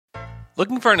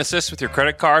Looking for an assist with your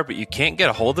credit card, but you can't get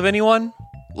a hold of anyone?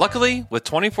 Luckily, with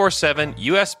 24/7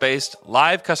 US-based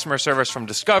live customer service from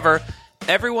Discover,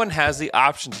 everyone has the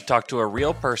option to talk to a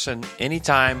real person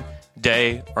anytime,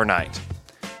 day or night.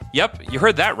 Yep, you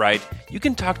heard that right. You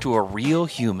can talk to a real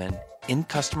human in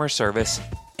customer service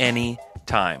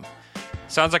anytime.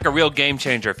 Sounds like a real game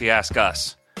changer if you ask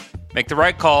us. Make the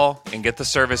right call and get the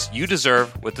service you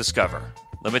deserve with Discover.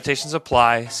 Limitations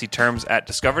apply. See terms at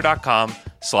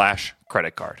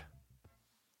discover.com/creditcard.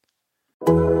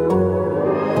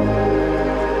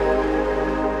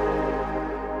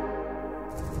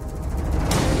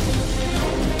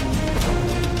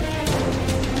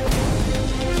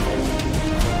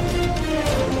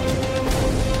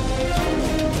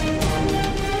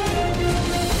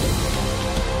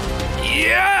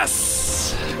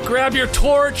 Yes! Grab your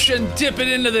torch and dip it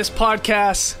into this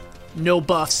podcast. No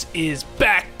Buffs is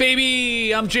back,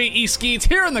 baby! I'm J.E. Skeets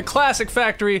here in the Classic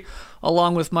Factory,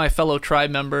 along with my fellow tribe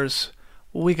members.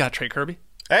 We got Trey Kirby.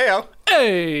 Heyo.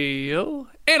 Heyo.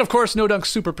 And of course, No Dunk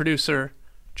super producer,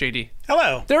 JD.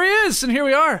 Hello. There he is, and here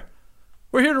we are.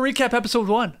 We're here to recap episode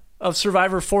 1 of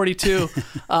Survivor 42.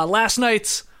 Last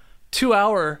night's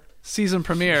 2-hour season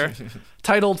premiere,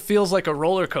 titled Feels Like a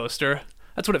Roller Coaster.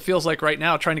 That's what it feels like right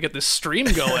now, trying to get this stream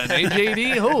going. Hey,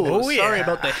 JD? Sorry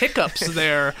about the hiccups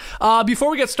there.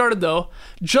 Before we get started, though,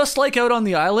 just like out on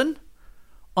the island,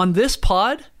 on this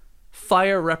pod,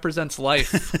 fire represents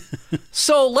life.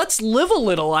 So let's live a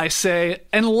little, I say,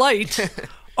 and light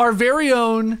our very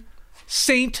own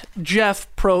Saint Jeff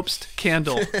Probst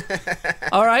candle.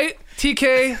 All right?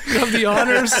 TK, you have the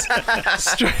honors.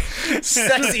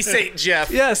 Sexy Saint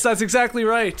Jeff. Yes, that's exactly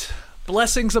right.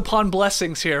 Blessings upon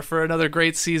blessings here for another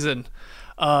great season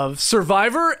of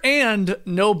Survivor and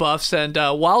No Buffs. And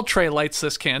while Trey lights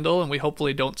this candle, and we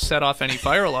hopefully don't set off any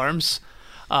fire alarms,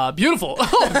 beautiful.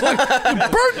 Oh, look, you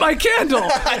burnt my candle.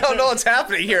 I don't know what's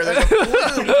happening here. There's a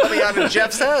balloon coming out of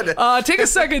Jeff's head. Take a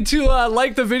second to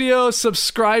like the video,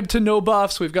 subscribe to No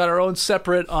Buffs. We've got our own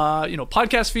separate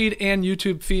podcast feed and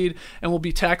YouTube feed, and we'll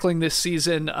be tackling this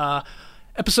season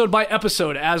episode by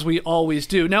episode, as we always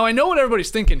do. Now, I know what everybody's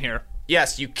thinking here.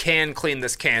 Yes, you can clean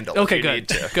this candle. Okay, if you good. Need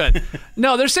to. Good.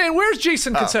 No, they're saying, where's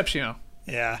Jason Concepcion?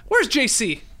 Yeah. Where's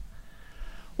JC?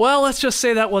 Well, let's just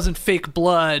say that wasn't fake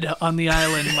blood on the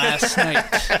island last night.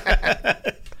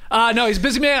 No, he's a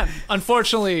busy man,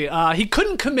 unfortunately. He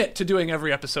couldn't commit to doing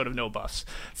every episode of No Buffs.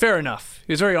 Fair enough.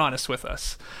 He was very honest with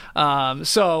us.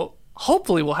 So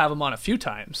hopefully we'll have him on a few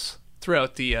times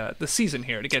throughout the season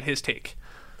here to get his take.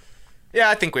 Yeah,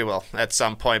 I think we will at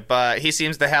some point, but he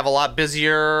seems to have a lot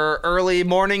busier early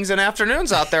mornings and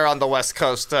afternoons out there on the West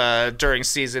Coast during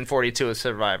season 42 of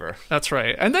Survivor. That's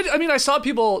right. And then, I saw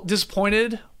people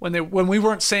disappointed when we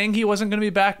weren't saying he wasn't going to be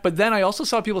back, but then I also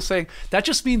saw people saying that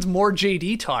just means more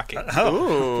JD talking.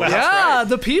 Oh, yeah, right.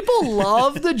 The people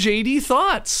love the JD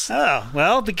thoughts. Oh,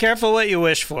 well, be careful what you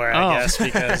wish for, I guess,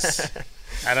 because,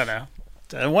 I don't know.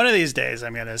 One of these days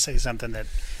I'm going to say something that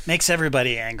makes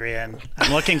everybody angry, and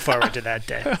I'm looking forward to that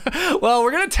day. Well,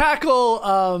 we're going to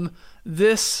tackle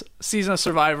this season of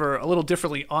Survivor a little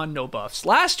differently on No Buffs.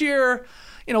 Last year,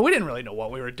 we didn't really know what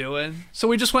we were doing, so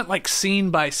we just went like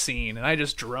scene by scene, and I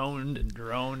just droned and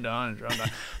droned on and droned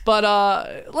on. But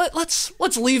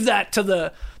let's leave that to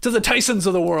the Tysons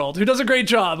of the world, who does a great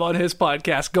job on his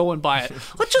podcast going by it.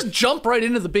 Let's just jump right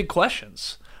into the big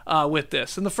questions with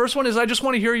this. And the first one is, I just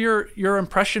want to hear your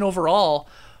impression overall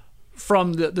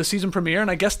from the season premiere, and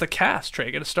I guess the cast.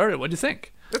 Trey, get us started. What do you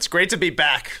think? It's great to be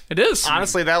back. It is.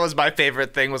 Honestly, that was my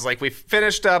favorite thing, was like we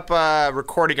finished up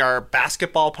recording our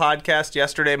basketball podcast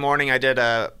yesterday morning. I did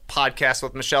a podcast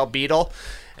with Michelle Beadle,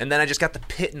 and then I just got the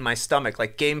pit in my stomach,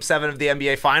 like Game 7 of the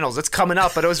NBA Finals. It's coming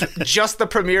up, but it was just the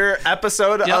premiere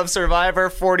episode of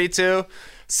Survivor 42.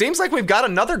 Seems like we've got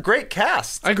another great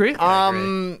cast. I agree.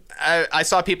 I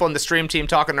saw people in the stream team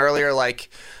talking earlier, like,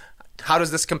 how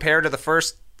does this compare to the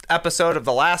first episode of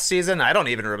the last season? I don't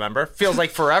even remember. Feels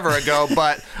like forever ago,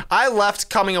 but I left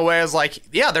coming away as like,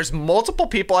 yeah, there's multiple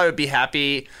people I would be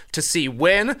happy to see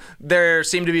win. There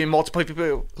seem to be multiple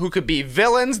people who could be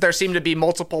villains. There seem to be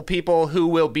multiple people who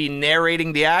will be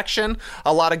narrating the action.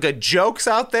 A lot of good jokes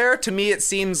out there. To me, it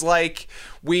seems like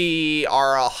we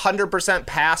are 100%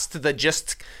 past the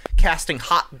just casting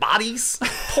hot bodies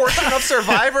portion of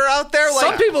Survivor out there?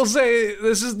 Some people say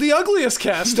this is the ugliest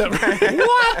cast ever.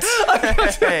 What?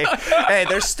 Hey,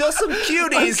 there's still some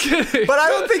cuties, but I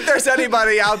don't think there's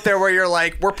anybody out there where you're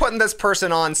like, we're putting this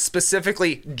person on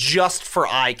specifically just for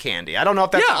eye candy. I don't know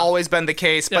if that's always been the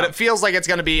case, but it feels like it's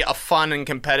going to be a fun and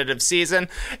competitive season,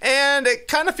 and it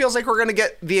kind of feels like we're going to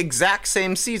get the exact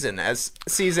same season as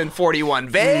season 41.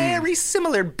 Very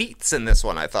similar beats in this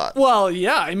one, I thought. Well,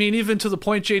 yeah. I mean, even to the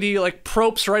point, JD, like,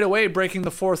 Probst right away breaking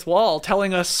the fourth wall,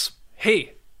 telling us,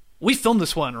 hey, we filmed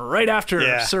this one right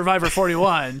after Survivor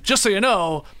 41, just so you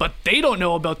know, but they don't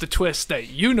know about the twist that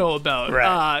you know about.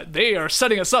 Right. They are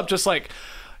setting us up just like,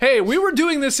 hey, we were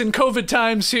doing this in COVID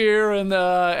times here,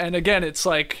 and again, it's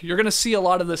like you're going to see a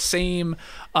lot of the same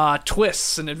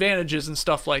twists and advantages and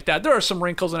stuff like that. There are some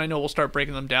wrinkles, and I know we'll start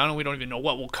breaking them down, and we don't even know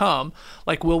what will come.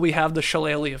 Like, will we have the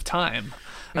shillelagh of time?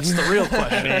 That's the real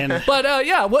question. But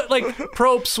what like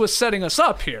Probst was setting us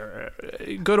up here,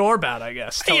 good or bad, I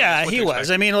guess. Yeah, he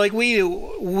was. I mean, like we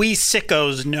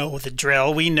sickos know the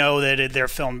drill. We know that they're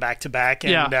filmed back to back,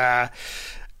 and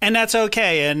that's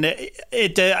okay. And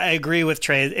I agree with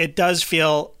Trey. It does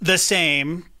feel the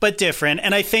same but different.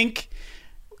 And I think,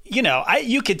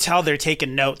 you could tell they're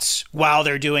taking notes while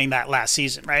they're doing that last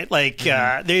season, right? Like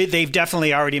they've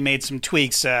definitely already made some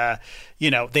tweaks.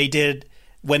 They did.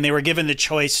 When they were given the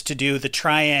choice to do the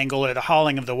triangle or the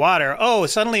hauling of the water,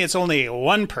 suddenly it's only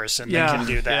one person that can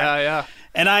do that. Yeah.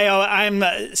 And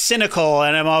I'm cynical,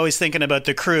 and I'm always thinking about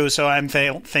the crew. So I'm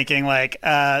thinking like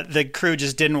the crew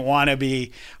just didn't want to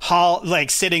be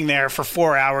sitting there for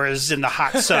 4 hours in the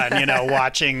hot sun,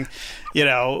 watching,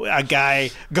 a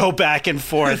guy go back and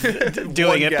forth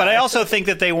doing it. But I also think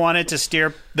that they wanted to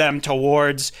steer them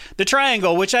towards the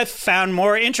triangle, which I found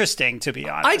more interesting, to be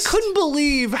honest. I couldn't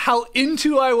believe how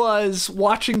into I was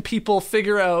watching people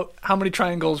figure out how many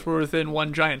triangles were within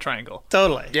one giant triangle.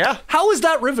 Totally. Yeah. How is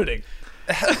that riveting?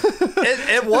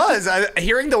 It was.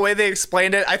 Hearing the way they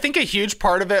explained it, I think a huge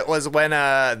part of it was when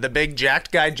the big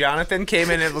jacked guy Jonathan came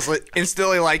in. It was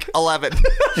instantly like 11.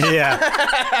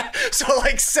 Yeah. So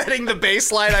setting the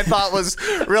baseline, I thought was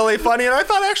really funny, and I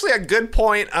thought actually a good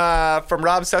point from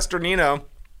Rob Sesternino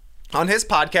on his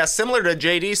podcast, similar to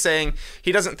JD saying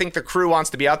he doesn't think the crew wants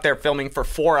to be out there filming for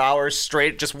 4 hours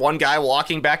straight, just one guy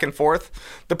walking back and forth.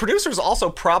 The producers also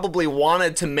probably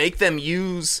wanted to make them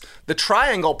use the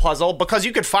triangle puzzle because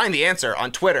you could find the answer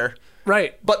on Twitter.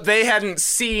 Right. But they hadn't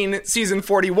seen season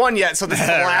 41 yet, so this is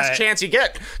the last chance you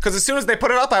get. Because as soon as they put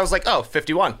it up, I was like,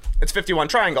 51. It's 51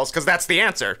 triangles, because that's the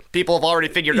answer. People have already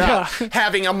figured out.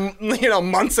 Having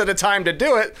months at a time to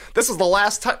do it, this is the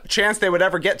last chance they would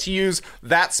ever get to use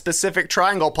that specific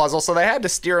triangle puzzle, so they had to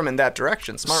steer them in that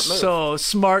direction. Smart move. So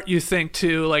smart, you think,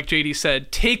 too, like JD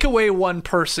said, take away one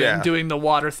person doing the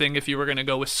water thing if you were going to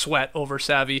go with Sweat over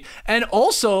Savvy. And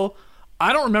also,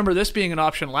 I don't remember this being an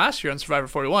option last year on Survivor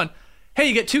 41. Hey,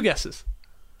 you get 2 guesses.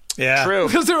 Yeah. True.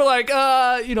 Because they were like,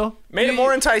 Made it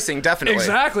more enticing, definitely.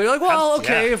 Exactly. Like, well,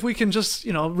 okay, if we can just,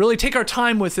 really take our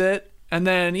time with it, and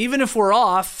then even if we're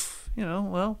off,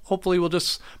 hopefully we'll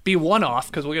just be one off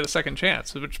because we'll get a second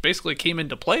chance, which basically came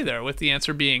into play there with the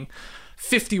answer being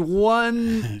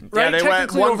 51, right? Yeah, they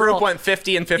went, one group went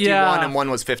 50 and 51, and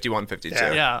one was 51, 52.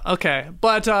 Yeah, okay.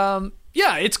 But,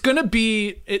 it's going to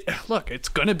be, it's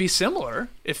going to be similar.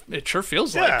 If it sure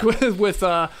feels like with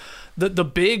the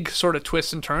big sort of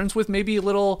twists and turns with maybe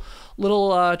little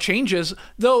changes.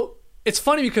 Though it's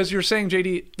funny because you're saying,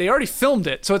 JD, they already filmed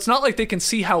it, so it's not like they can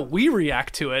see how we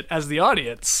react to it as the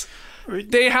audience.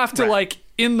 They have to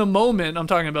in the moment, I'm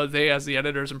talking about they as the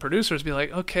editors and producers, be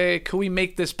like, okay, could we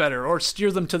make this better, or steer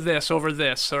them to this over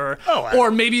this, or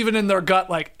maybe even in their gut,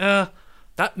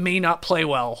 that may not play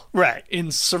well in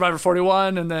Survivor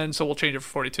 41, and then so we'll change it for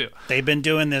 42. They've been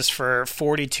doing this for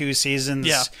 42 seasons.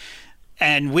 Yeah.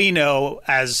 And we know,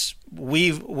 as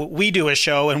we do a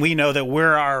show, and we know that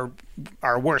we're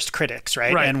our worst critics,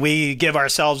 right? And we give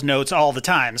ourselves notes all the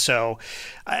time. So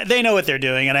they know what they're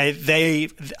doing, and I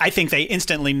think they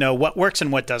instantly know what works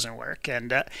and what doesn't work.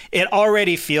 And it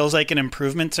already feels like an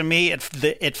improvement to me.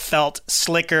 It felt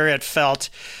slicker. It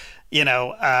felt,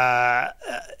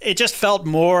 it just felt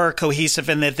more cohesive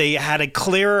in that they had a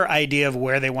clearer idea of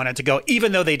where they wanted to go,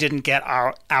 even though they didn't get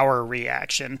our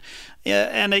reaction. Yeah,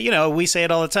 and we say it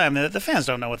all the time. The fans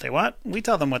don't know what they want. We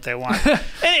tell them what they want.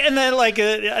 and then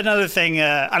another thing,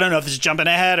 I don't know if this is jumping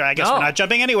ahead, or I guess we're not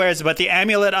jumping anywhere, but the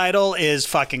amulet idol is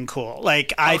fucking cool.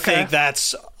 I think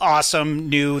that's awesome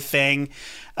new thing.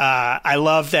 I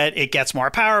love that it gets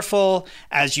more powerful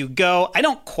as you go. I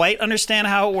don't quite understand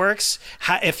how it works,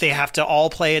 if they have to all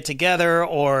play it together,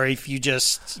 or if you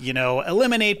just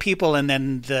eliminate people and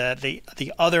then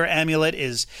the other amulet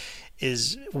is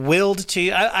willed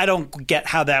to. I don't get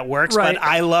how that works, Right. but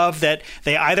I love that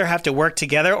they either have to work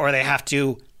together or they have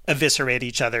to eviscerate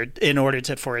each other in order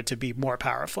for it to be more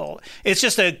powerful. It's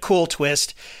just a cool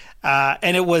twist,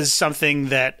 and it was something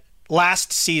that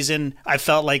last season I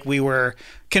felt like we were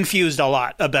confused a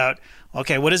lot about.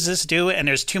 Okay, what does this do? And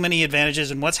there's too many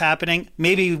advantages in what's happening.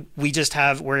 Maybe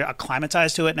we're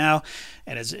acclimatized to it now,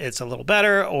 and it's a little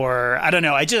better, or I don't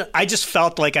know. I just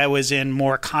felt like I was in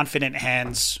more confident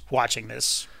hands watching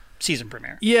this season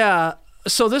premiere. Yeah.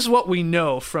 So this is what we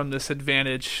know from this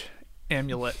advantage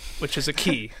amulet, which is a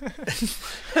key.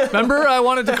 Remember, I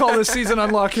wanted to call this season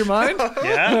Unlock Your Mind?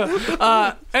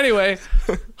 Yeah. Anyway,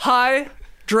 Hi,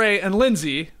 Dre, and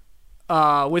Lindsay,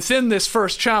 within this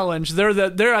first challenge,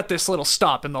 they're at this little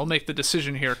stop, and they'll make the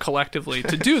decision here collectively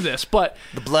to do this. But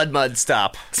The blood mud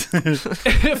stop.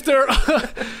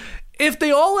 if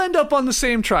they all end up on the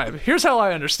same tribe, here's how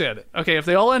I understand it. Okay, if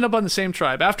they all end up on the same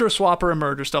tribe after a swap or a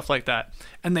merge or stuff like that,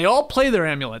 and they all play their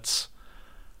amulets,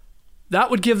 that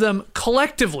would give them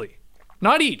collectively,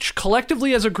 not each,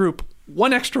 collectively as a group,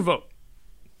 1 extra vote.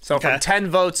 So from 10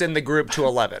 votes in the group to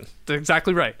 11. That's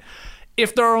exactly right.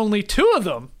 If there are only 2 of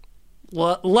them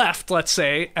left, let's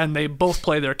say, and they both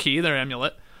play their key, their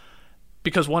amulet,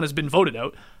 because one has been voted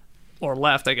out, or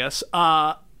left, I guess,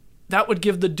 that would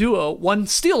give the duo 1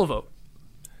 steal vote.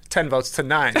 10 votes to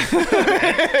 9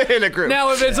 in a group.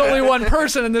 Now, if it's only one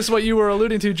person, and this is what you were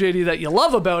alluding to, JD, that you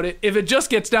love about it, if it just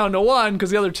gets down to 1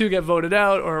 because the other 2 get voted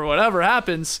out or whatever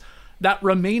happens, that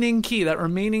remaining key, that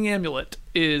remaining amulet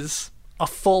is a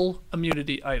full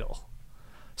immunity idol.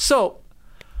 So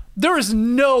there is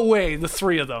no way the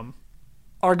 3 of them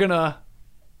are going to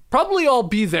probably all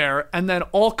be there and then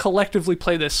all collectively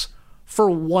play this for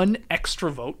 1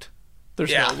 extra vote.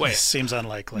 There's no way. Seems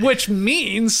unlikely. Which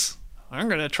means I'm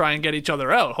going to try and get each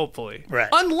other out, hopefully. Right.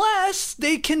 Unless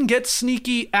they can get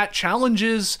sneaky at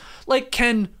challenges. Like,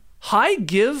 can Hi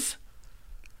give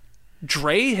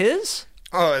Dre his?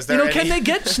 Oh, is there any? Can they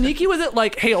get sneaky with it?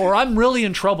 Like, hey, or I'm really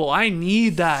in trouble. I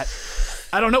need that.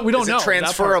 I don't know. We don't know. Is it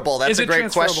transferable? That's a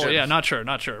great question. Yeah, not sure.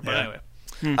 But anyway.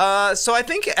 So I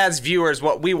think as viewers,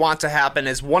 what we want to happen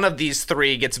is one of these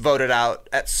 3 gets voted out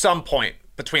at some point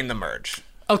between the merge.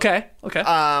 Okay.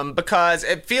 Because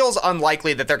it feels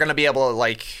unlikely that they're going to be able to,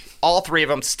 like, all 3 of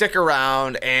them stick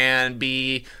around and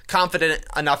be confident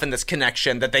enough in this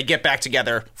connection that they get back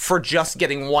together for just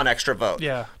getting 1 extra vote.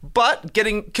 Yeah. But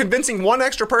convincing 1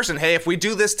 extra person, hey, if we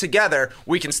do this together,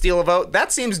 we can steal a vote,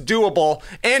 that seems doable.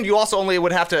 And you also only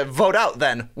would have to vote out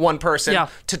then 1 person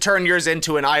to turn yours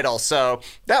into an idol. So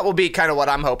that will be kind of what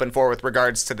I'm hoping for with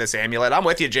regards to this amulet. I'm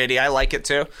with you, JD. I like it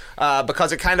too,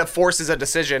 because it kind of forces a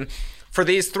decision. For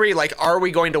these 3, like, are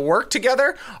we going to work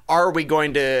together? Are we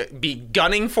going to be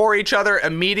gunning for each other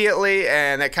immediately?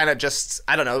 And it kind of just,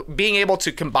 I don't know, being able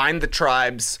to combine the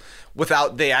tribes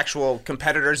without the actual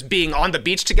competitors being on the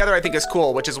beach together, I think is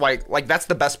cool, which is why, like, that's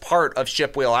the best part of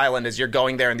Shipwheel Island is you're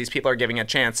going there and these people are giving a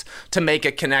chance to make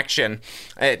a connection.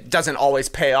 It doesn't always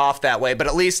pay off that way, but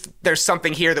at least there's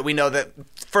something here that we know that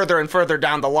further and further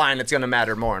down the line, it's going to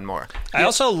matter more and more. I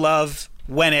also love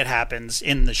when it happens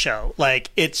in the show. Like,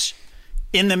 it's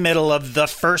in the middle of the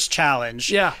first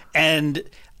challenge. Yeah. And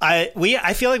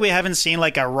I feel like we haven't seen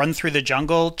like a run through the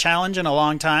jungle challenge in a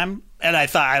long time. And I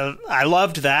thought I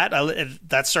loved that.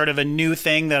 That's sort of a new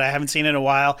thing that I haven't seen in a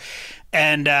while.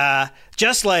 And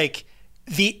just like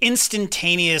the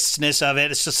instantaneousness of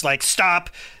it, it's just like, stop,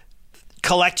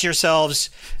 collect yourselves.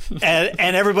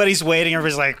 And everybody's waiting.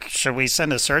 Everybody's like, should we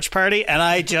send a search party? And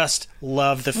I just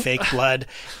love the fake blood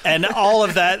and all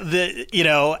of that.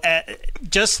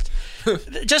 Just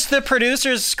the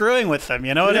producers screwing with them.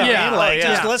 You know what I mean? Like,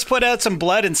 just let's put out some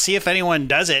blood and see if anyone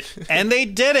does it. And they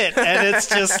did it. And it's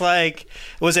just like,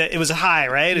 it was Hi,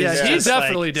 right? He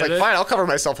definitely did it. Fine, I'll cover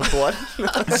myself with blood.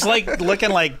 It's like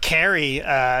looking like Carrie,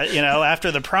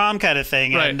 after the prom kind of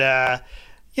thing. Right. And,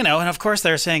 and of course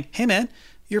they're saying, hey, man,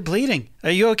 you're bleeding.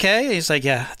 Are you okay? He's like,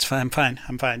 yeah, it's fine.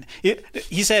 I'm fine.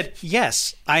 He said,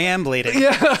 yes, I am bleeding.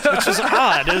 Yeah. Which was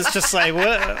odd. It was just like,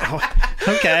 what?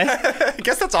 Okay. I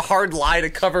guess that's a hard lie to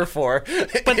cover for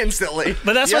instantly.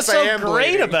 But that's yes, what's so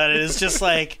great about it. It's just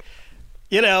like,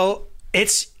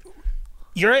 it's...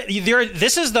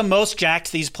 This is the most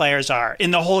jacked these players are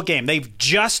in the whole game. They've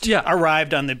just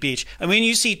arrived on the beach. I mean,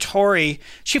 you see Tori,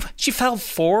 she fell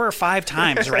 4 or 5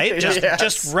 times, right?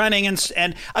 Just running,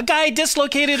 and a guy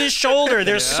dislocated his shoulder.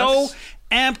 They're so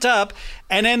amped up,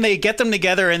 and then they get them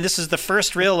together, and this is the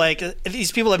first real, like,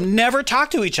 these people have never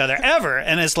talked to each other ever,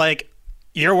 and it's like,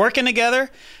 you're working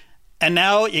together, and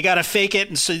now you got to fake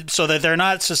it so that they're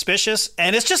not suspicious,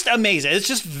 and it's just amazing. It's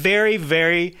just very,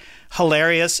 very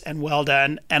hilarious and well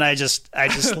done, and I just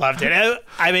loved it.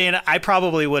 I mean, I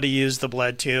probably would have used the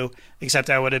blood too, except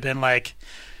I would have been like,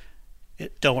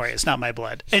 don't worry, it's not my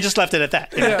blood, and just left it at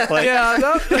that. Yeah, I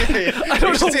don't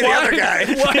know see the other guy.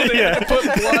 why they put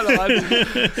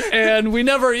blood on. And we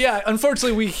never,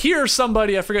 unfortunately, we hear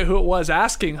somebody, I forget who it was,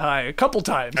 asking Hai a couple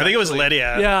times. I think it was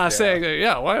Lydia. Yeah, saying,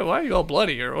 why are you all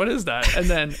bloody, or what is that? And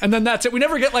then that's it. We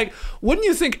never get like, wouldn't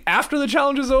you think after the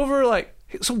challenge is over, like,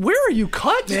 so where are you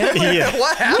cut, man? Like,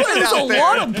 What happened there's out a there?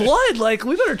 lot of blood. Like,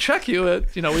 we better check you.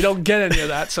 We don't get any of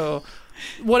that. So,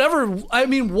 whatever. I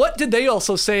mean, what did they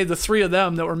also say? The three of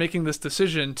them that were making this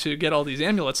decision to get all these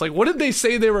amulets. Like, what did they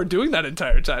say they were doing that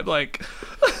entire time? Like,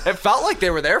 It felt like they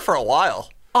were there for a while.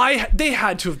 they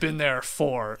had to have been there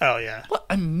for. Oh yeah. What?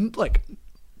 I'm like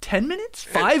 10 minutes,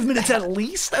 5 minutes at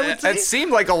least. I would say. It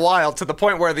seemed like a while, to the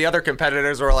point where the other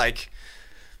competitors were like,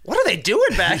 what are they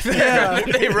doing back there?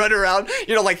 They run around,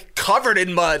 like covered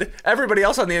in mud. Everybody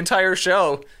else on the entire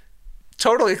show,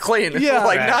 totally clean. Yeah.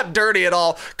 Like Right. not dirty at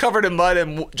all, covered in mud,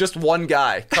 and just one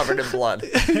guy covered in blood.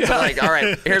 So like, all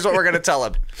right, here's what we're going to tell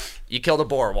him. You killed a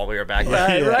boar while we were back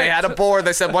there. Right. They had a boar.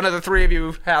 They said one of the three of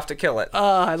you have to kill it.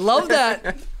 I love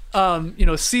that.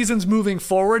 Seasons moving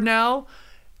forward now.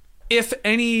 If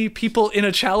any people in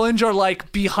a challenge are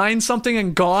like behind something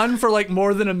and gone for like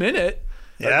more than a minute,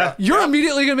 Yeah. you're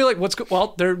immediately gonna be like, "What's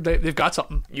well? They've got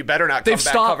something. You better not come They've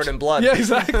back stopped. covered in blood. Yeah,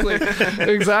 exactly,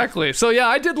 exactly. So yeah,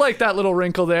 I did like that little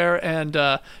wrinkle there. And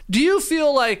do you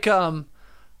feel like, I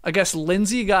guess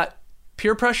Lindsay got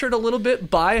peer pressured a little bit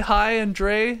by Hai and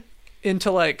Dre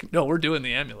into like, no, we're doing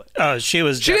the amulet. Oh, she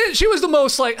was. She was the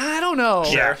most like, I don't know.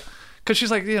 Yeah. Because she's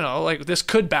like, like this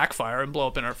could backfire and blow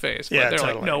up in our face. But Yeah, they're like,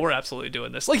 totally. no, we're absolutely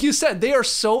doing this. Like you said, they are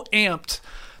so amped.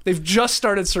 They've just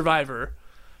started Survivor.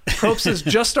 Probst has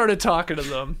just started talking to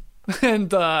them.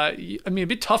 And, I mean, it'd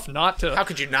be tough not to. How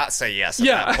could you not say yes at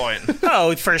Yeah. that point?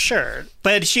 Oh, for sure.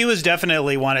 But she was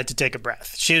definitely wanted to take a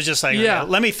breath. She was just like, Yeah.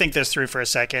 let me think this through for a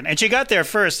second. And she got there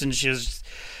first, and she was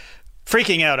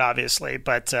freaking out, obviously.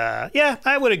 But yeah,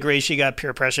 I would agree she got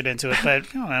peer pressured into it. But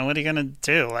what are you going to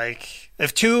do? Like,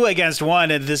 if 2 against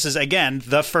 1, and this is, again,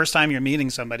 the first time you're meeting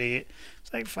somebody,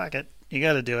 it's like, fuck it. You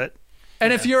got to do it.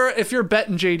 And if you're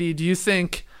betting, JD, do you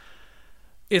think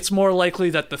it's more likely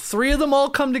that the three of them all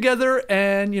come together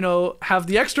and, have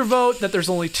the extra vote, that there's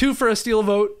only 2 for a steal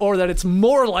vote, or that it's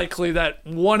more likely that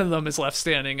one of them is left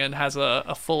standing and has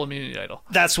a full immunity idol?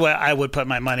 That's what I would put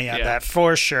my money on Yeah. that,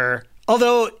 for sure.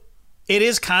 Although, it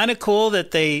is kind of cool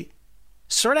that they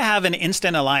sort of have an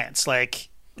instant alliance. Like,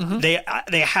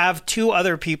 they have 2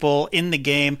 other people in the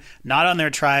game, not on their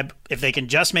tribe, if they can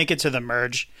just make it to the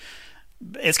merge.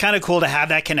 It's kind of cool to have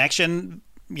that connection,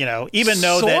 even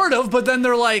though Sort of, but then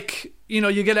they're like,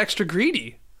 you get extra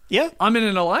greedy. Yeah. I'm in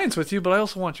an alliance with you, but I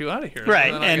also want you out of here. So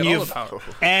Right, then I and get all the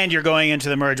power. you're going into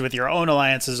the merge with your own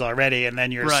alliances already, and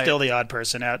then you're Right. still the odd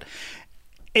person out.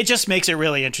 It just makes it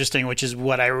really interesting, which is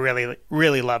what I really,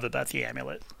 really love about the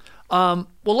amulet. Well,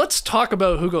 let's talk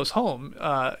about who goes home.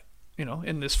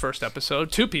 In this first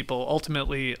episode, 2 people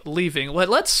ultimately leaving.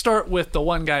 Let's start with the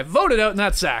one guy voted out, and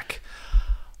that's Zach.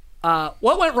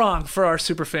 What went wrong for our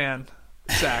super fan,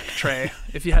 Zach, Trey?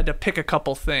 If you had to pick a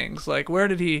couple things, like where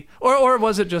did he, or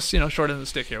was it just short end of the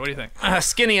stick here? What do you think?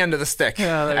 Skinny end of the stick,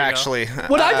 Yeah, there you go. actually.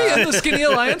 Would I be in the skinny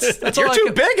alliance? That's You're all too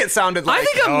I big, it sounded like. I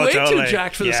think I'm Oh, way totally. too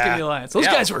jacked for the Yeah. skinny alliance. Those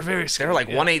Yeah. guys were very They skinny. were like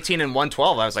yeah. 118 and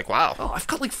 112. I was like, wow. Oh, I've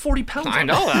got like 40 pounds. I on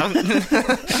know.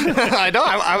 I know.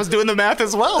 I was doing the math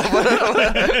as well. me.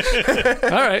 All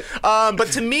right.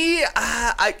 But to me,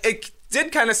 it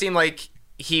did kind of seem like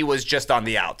he was just on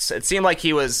the outs. It seemed like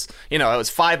he was, it was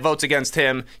 5 votes against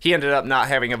him. He ended up not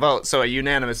having a vote, so a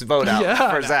unanimous vote out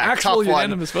for an Zach. actual Tough one.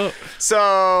 unanimous vote.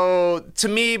 So to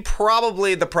me,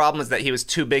 probably the problem is that he was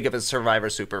too big of a Survivor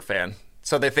super fan.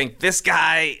 So they think this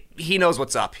guy, he knows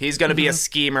what's up. He's going to be a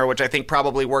schemer, which I think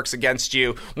probably works against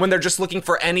you when they're just looking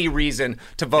for any reason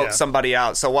to vote somebody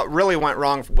out. So what really went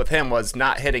wrong with him was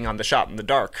not hitting on the shot in the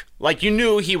dark. Like, you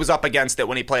knew he was up against it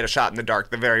when he played a shot in the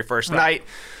dark the very first night.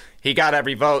 He got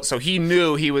every vote, so he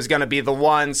knew he was going to be the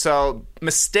one. So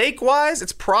mistake-wise,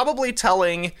 it's probably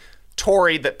telling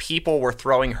Tori that people were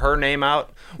throwing her name out,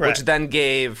 which Right. then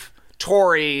gave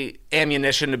Tori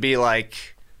ammunition to be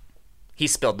like, he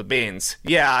spilled the beans.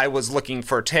 Yeah, I was looking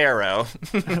for taro.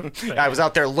 I was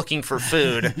out there looking for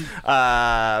food.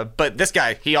 But this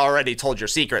guy, he already told your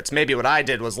secrets. Maybe what I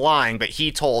did was lying, but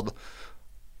he told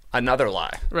another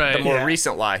lie. Right. The more Yeah.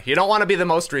 recent lie. You don't want to be the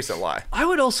most recent lie. I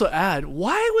would also add,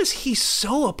 why was he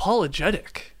so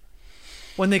apologetic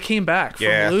when they came back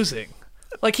from losing?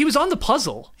 Like, he was on the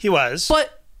puzzle. He was.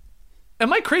 But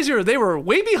am I crazy, or they were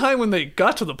way behind when they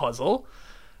got to the puzzle?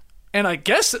 And I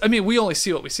guess, I mean, we only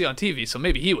see what we see on TV, so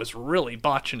maybe he was really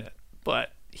botching it.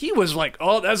 But he was like,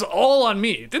 oh, that's all on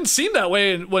me. It didn't seem that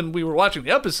way when we were watching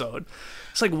the episode.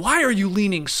 It's like, why are you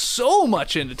leaning so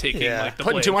much into taking like the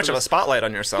putting blame too much for of a this? spotlight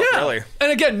on yourself, really. And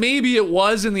again, maybe it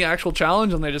was in the actual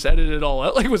challenge and they just edited it all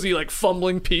out. Like, was he like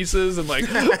fumbling pieces and like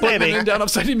putting it down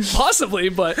upside down? Possibly,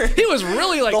 but he was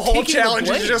really like The whole taking challenge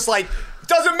the is blame. just like,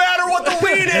 doesn't matter what the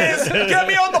lead is, get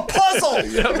me on the puzzle.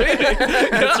 Yeah, maybe.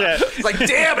 That's right. It's like,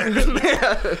 damn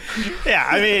it. Yeah,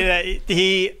 I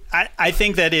mean, I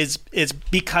think that it's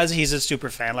because he's a super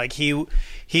fan. Like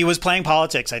he was playing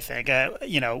politics. I think.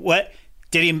 What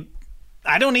did he?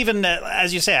 I don't even,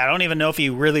 as you say, I don't even know if he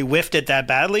really whiffed it that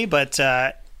badly. But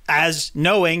as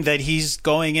knowing that he's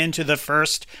going into the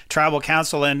first tribal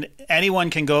council and anyone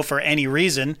can go for any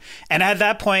reason, and at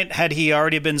that point, had he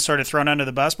already been sort of thrown under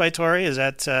the bus by Tori? Is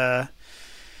that?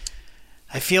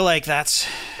 I feel like that's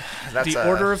The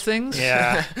order of things?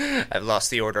 Yeah. I've lost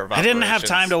the order of I operations. didn't have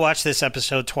time to watch this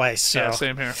episode twice. So. Yeah,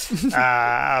 same here.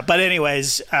 But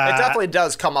anyways. It definitely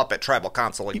does come up at Tribal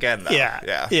Council again, though.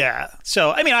 Yeah.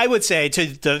 So, I mean, I would say to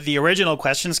the original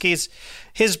question, Skis,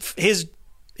 his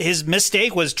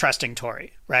mistake was trusting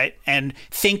Tori, right? And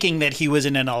thinking that he was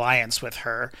in an alliance with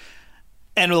her.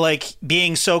 And, like,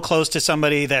 being so close to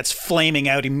somebody that's flaming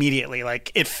out immediately.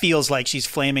 Like, it feels like she's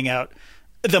flaming out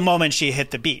the moment she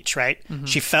hit the beach, right? Mm-hmm.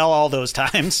 She fell all those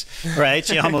times, right?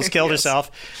 She almost killed herself.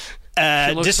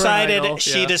 She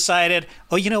decided,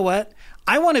 oh, you know what?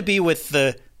 I want to be with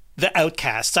the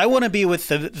outcasts. I want to be with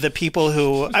the people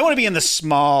who... I want to be in the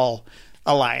small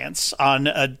alliance on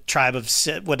a tribe of,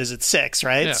 6,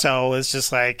 right? Yeah. So it's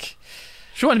just like...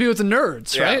 She wanted to be with the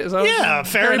nerds, right? Is that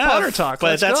fair Harry enough. Potter talk.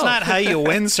 But Let's that's go. not how you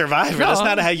win Survivor. No, That's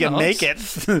not how you no, make it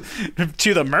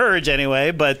to the merge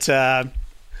anyway. But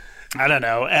I don't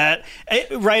know.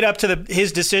 Right up to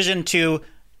his decision to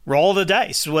roll the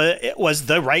dice was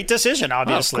the right decision,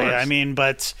 obviously. course. I mean,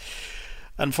 but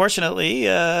unfortunately,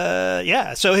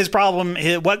 So his problem,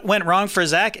 what went wrong for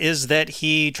Zach is that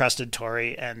he trusted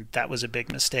Tori, and that was a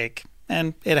big mistake.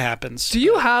 And it happens. Do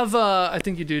you have, I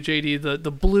think you do, JD,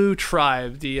 the blue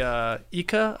tribe, the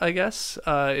Ika, I guess,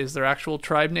 is their actual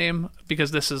tribe name?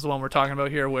 Because this is the one we're talking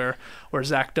about here where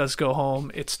Zach does go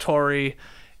home. It's Tori,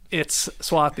 it's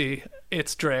Swathi,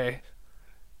 it's Dre,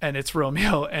 and it's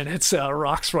Romeo, and it's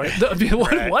Roxroy. I mean,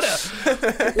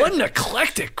 what an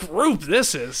eclectic group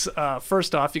this is.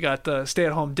 First off, you got the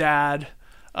stay-at-home dad,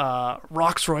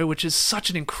 Roxroy, which is such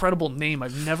an incredible name.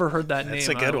 I've never heard that name. It's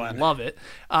a good one. Love it.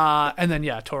 And then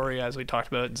Tori, as we talked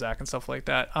about, and Zach and stuff like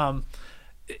that.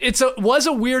 It was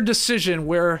a weird decision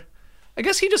where I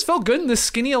guess he just felt good in this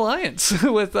skinny alliance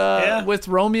with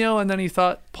Romeo, and then he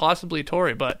thought possibly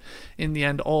Tori, but in the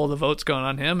end, all the votes going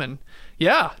on him. And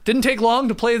didn't take long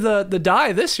to play the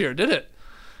die this year, did it?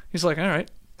 He's like, all right.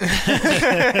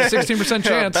 16%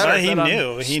 chance. Better. He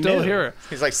knew. He still here.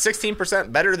 He's like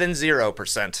 16% better than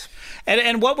 0%.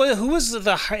 And who was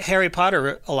the Harry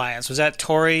Potter alliance? Was that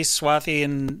Tori, Swathi,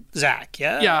 and Zach?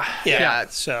 Yeah. Yeah.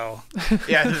 So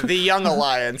The Young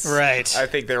Alliance. Right. I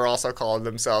think they were also calling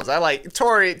themselves. I like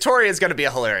Tori. Tori is going to be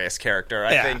a hilarious character.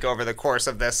 I think over the course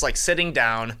of this, like sitting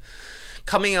down,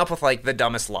 coming up with like the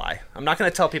dumbest lie. I'm not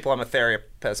going to tell people I'm a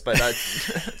therapist, but a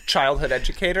childhood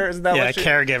educator, isn't that what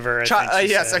caregiver.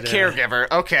 Yes, a caregiver.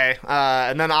 Okay.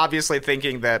 And then obviously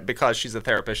thinking that because she's a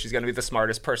therapist, she's going to be the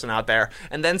smartest person out there.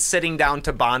 And then sitting down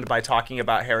to bond by talking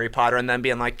about Harry Potter and then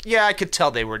being like, yeah, I could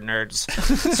tell they were nerds.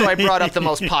 So I brought up the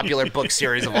most popular book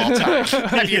series of all time.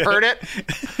 Have you heard it?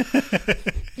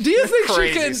 Do you think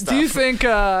Crazy she can? stuff. Do you think?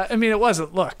 I mean, it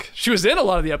wasn't. Look, she was in a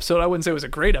lot of the episode. I wouldn't say it was a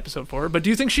great episode for her, but do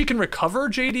you think she can recover,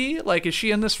 JD? Like, is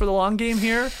she in this for the long game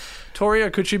here, Tori, or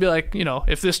could she be like,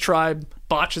 if this tribe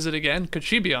botches it again, could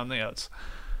she be on the outs?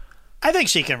 I think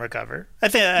she can recover. I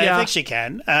think she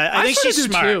can. I think sorta she's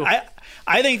do smart. too.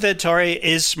 I think that Tori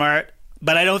is smart,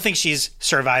 but I don't think she's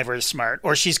Survivor smart,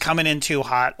 or she's coming in too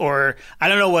hot, or I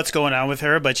don't know what's going on with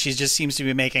her, but she just seems to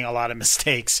be making a lot of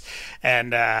mistakes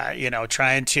and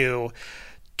trying to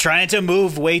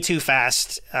move way too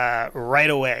fast right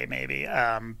away, maybe.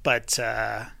 But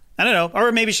I don't know,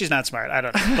 or maybe she's not smart. I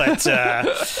don't know, but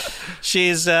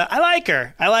she's. I like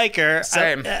her.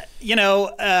 Same.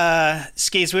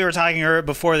 Skeets. We were talking to her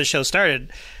before the show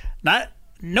started.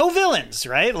 No villains,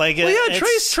 right? Like,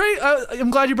 Trey. I'm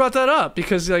glad you brought that up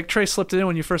because like Trey slipped it in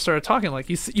when you first started talking. Like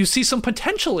you see some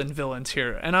potential in villains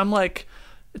here, and I'm like,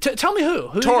 Tell me who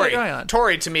you got Tori. your eye on?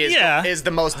 Tori to me is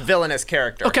the most villainous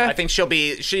character. Okay. I think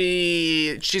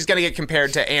she's going to get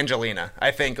compared to Angelina,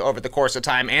 I think, over the course of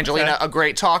time. Angelina, a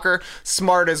great talker,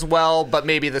 smart as well, but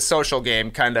maybe the social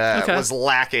game kind of was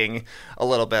lacking a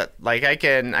little bit. Like I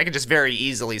can just very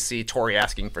easily see Tori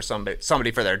asking for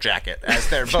somebody for their jacket as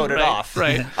they're voted off.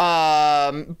 Right.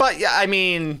 But yeah, I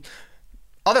mean,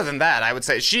 other than that, I would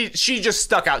say she just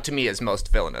stuck out to me as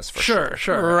most villainous for sure.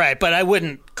 Sure. Right, but I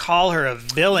wouldn't call her a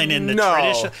villain in the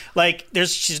tradition. Like,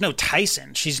 she's no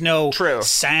Tyson. She's no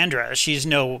Sandra. She's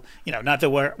no, not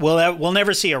that we'll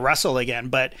never see a Russell again.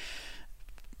 But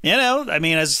I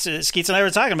mean, as Skeets and I were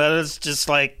talking about, it's just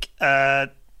like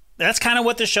that's kind of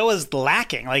what the show is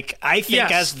lacking. Like, I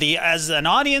think as an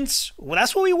audience,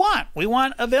 that's what we want. We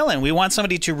want a villain. We want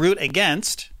somebody to root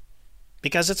against.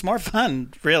 Because it's more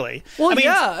fun, really. Well,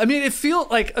 it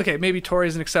feels like, okay, maybe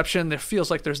Tori's an exception. There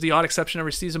feels like there's the odd exception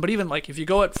every season. But even like if you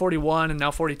go at 41 and now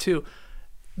 42,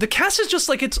 the cast is just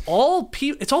like it's all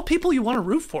people you want to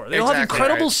root for. They all have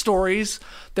incredible stories.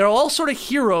 They're all sort of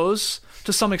heroes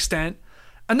to some extent,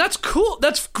 and that's cool.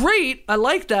 That's great. I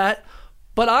like that.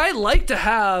 But I like to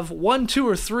have 1, 2,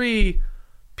 or 3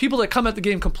 people that come at the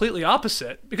game completely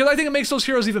opposite because I think it makes those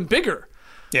heroes even bigger.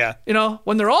 Yeah.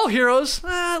 When they're all heroes,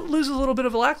 it loses a little bit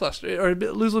of a lackluster or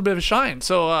lose a little bit of a shine.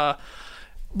 So,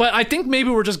 but I think maybe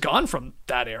we're just gone from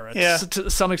that era to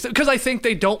some extent because I think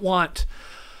they don't want.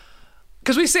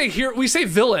 Because we say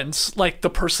villains like the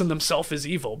person themselves is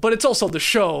evil, but it's also the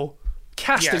show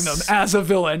casting them as a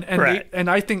villain, and and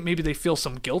I think maybe they feel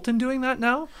some guilt in doing that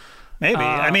now. Maybe.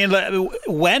 I mean,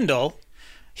 Wendell,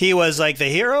 he was like the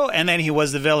hero, and then he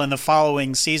was the villain the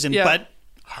following season, but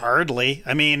hardly.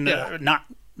 I mean,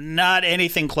 not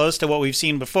anything close to what we've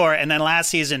seen before. And then last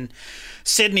season,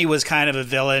 Sydney was kind of a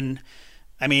villain.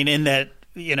 I mean, in that,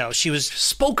 she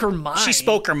spoke her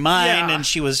mind, and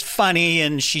she was funny,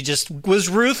 and she just was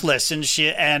ruthless, and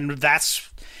that's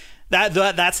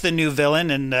the new villain.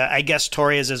 And I guess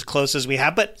Tori is as close as we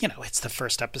have, but it's the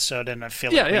first episode, and I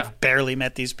feel like we've barely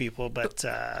met these people, but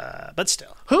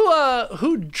still.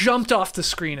 Who jumped off the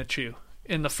screen at you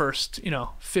in the first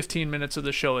 15 minutes of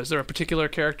the show? Is there a particular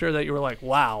character that you were like,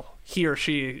 wow, he or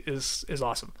she is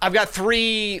awesome? I've got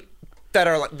 3 that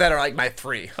are like my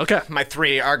 3. Okay. My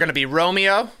 3 are going to be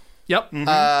Romeo. Yep.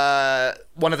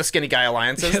 One of the Skinny Guy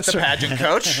Alliances, the pageant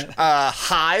coach.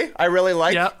 Hai, I really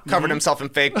like. Yep. Covered himself in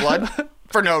fake blood.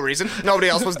 For no reason. Nobody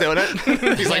else was doing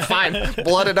it. He's like, fine,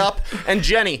 blood it up. And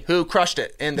Jenny, who crushed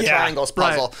it in the triangles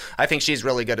puzzle. Right. I think she's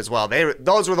really good as well.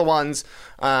 Those were the ones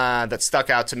that stuck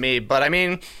out to me. But I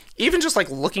mean, even just like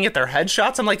looking at their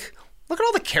headshots, I'm like, look at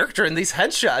all the character in these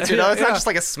headshots. It's not just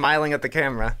like a smiling at the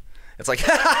camera. It's like,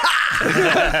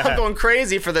 I'm going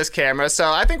crazy for this camera. So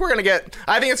I think I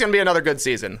think it's going to be another good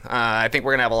season. I think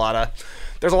we're going to have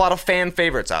there's a lot of fan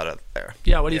favorites out there.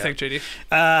 Yeah, what do you think, JD?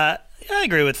 I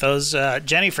agree with those.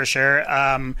 Jenny, for sure.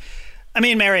 I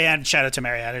mean, Marianne, shout out to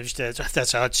Marianne.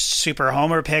 That's a super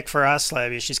homer pick for us.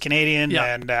 Like, she's Canadian,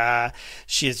 and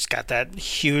she's got that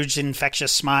huge,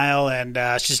 infectious smile, and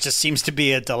she just seems to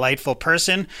be a delightful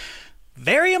person.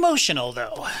 Very emotional,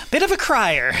 though. Bit of a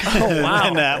crier. Oh,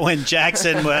 wow. when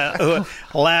Jackson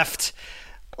left,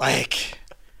 like...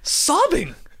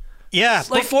 sobbing. Yeah,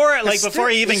 before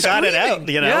he even got it out,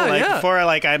 before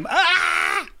I'm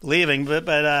leaving.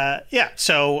 But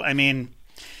so, I mean,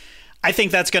 I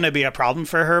think that's going to be a problem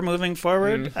for her moving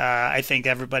forward. I think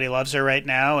everybody loves her right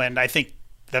now, and I think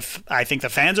the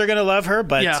fans are going to love her,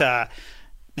 but...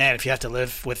 man, if you have to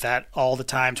live with that all the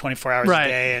time, 24 hours a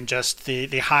day, and just the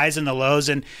highs and the lows,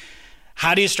 and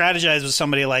how do you strategize with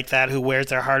somebody like that who wears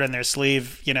their heart on their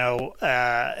sleeve,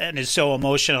 and is so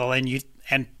emotional, and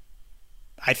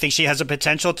I think she has a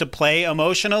potential to play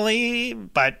emotionally,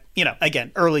 but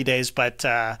again, early days, but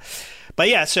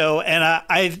yeah. So, and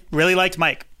I really liked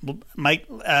Mike,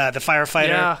 the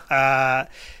firefighter.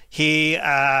 He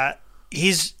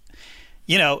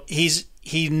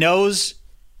knows.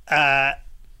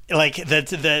 Like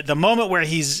the moment where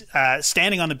he's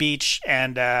standing on the beach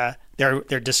and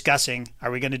they're discussing,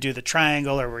 are we going to do the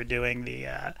triangle or we're doing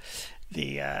the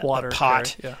water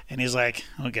pot? Yeah. And he's like,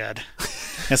 oh God,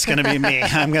 it's going to be me.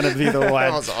 I'm going to be the one.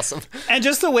 That was awesome. And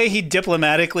just the way he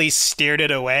diplomatically steered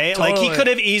it away, totally. like he could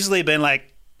have easily been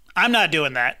like, I'm not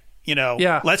doing that.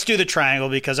 Let's do the triangle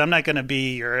because I'm not going to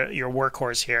be your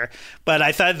workhorse here. But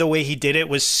I thought the way he did it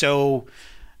was so.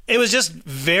 It was just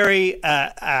very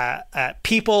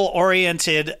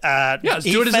people-oriented. Do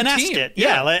it as a team.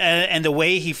 And the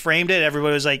way he framed it,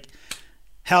 everybody was like,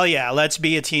 hell yeah, let's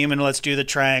be a team and let's do the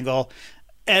triangle.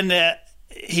 And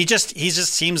he just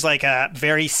seems like a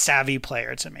very savvy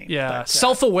player to me. Yeah, But,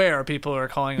 self-aware people are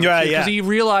calling him. Yeah, because he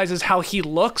realizes how he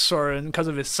looks, or because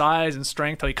of his size and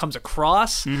strength, how he comes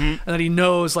across, and then he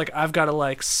knows like I've got to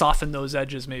like soften those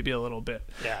edges maybe a little bit.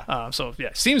 Yeah. So yeah,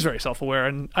 seems very self-aware,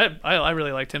 and I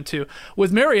really liked him too.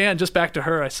 With Marianne, just back to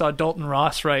her, I saw Dalton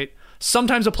Ross write,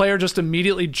 sometimes a player just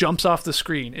immediately jumps off the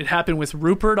screen. It happened with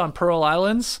Rupert on Pearl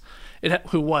Islands.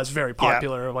 Who was very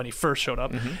popular when he first showed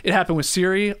up. It happened with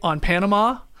Siri on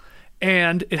Panama,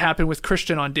 and it happened with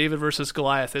Christian on David versus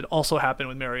Goliath. It also happened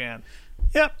with Marianne.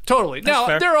 Yeah, totally. Now,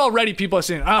 fair. there are already people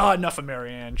saying, enough of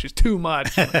Marianne. She's too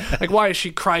much. Like, why is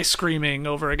she cry screaming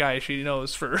over a guy she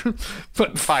knows for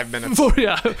 5 minutes? I was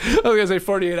going to say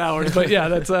 48 hours, but yeah,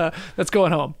 that's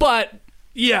going home. But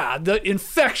yeah, the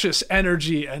infectious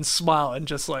energy and smile and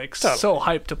just like so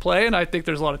hyped to play. And I think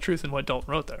there's a lot of truth in what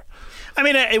Dalton wrote there. I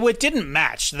mean, it didn't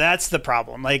match. That's the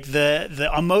problem. Like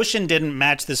the emotion didn't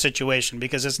match the situation,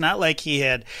 because it's not like he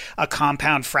had a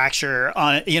compound fracture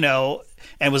on,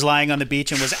 and was lying on the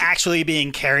beach and was actually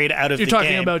being carried out of the game. You're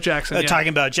talking about Jackson. Yeah. Talking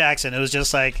about Jackson. It was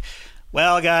just like,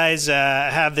 well, guys, I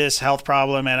have this health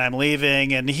problem and I'm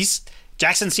leaving. And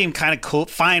Jackson seemed kind of cool,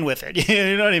 fine with it.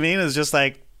 You know what I mean? It was just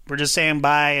like, we're just saying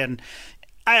bye. And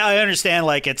I understand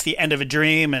like it's the end of a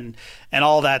dream and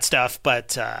all that stuff,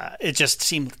 but it just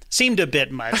seemed a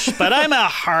bit much. But I'm a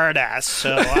hard ass,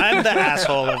 so I'm the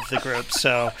asshole of the group.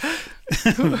 So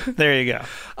there you go.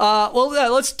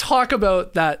 Let's talk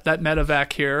about that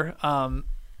medevac here.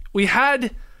 We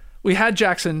had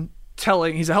Jackson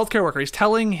telling, he's a healthcare worker. He's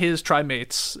telling his tribe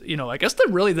mates, I guess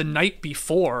the night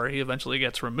before he eventually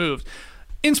gets removed,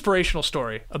 inspirational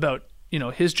story about,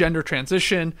 his gender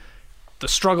transition, the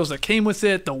struggles that came with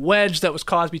it, the wedge that was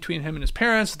caused between him and his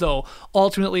parents, though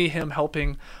ultimately him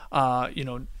helping,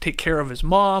 take care of his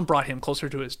mom, brought him closer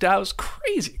to his dad. It was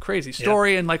crazy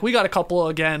story. Yeah. And like, we got a couple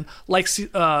again, like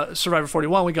Survivor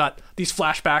 41, we got these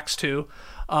flashbacks to,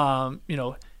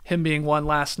 him being one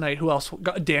last night. Who else?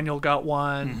 Daniel got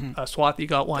one. Swathi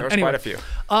got one. There was quite a few.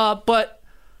 But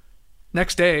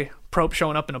next day, Probe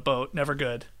showing up in a boat, never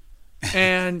good.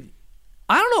 And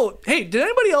I don't know. Hey, did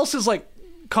anybody else's like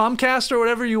Comcast or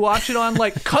whatever you watch it on,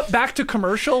 like cut back to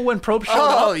commercial when Probe showed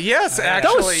up? Oh, yes,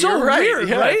 actually. That was so You're right. weird,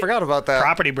 Yeah, right? I forgot about that.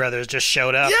 Property Brothers just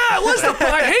showed up. Yeah, it was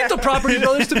I hate the Property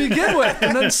Brothers to begin with.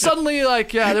 And then suddenly,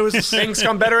 there was... Things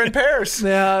come better in pairs.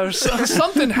 Yeah, there was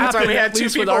something happened. That's why we had two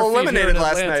people eliminated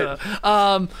last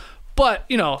night. But,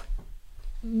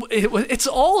 it's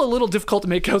all a little difficult to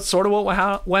make out sort of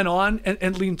what went on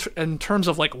and in terms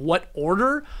of like what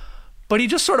order. But he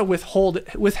just sort of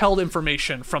withheld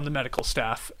information from the medical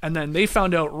staff. And then they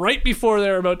found out right before they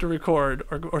were about to record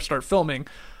or start filming,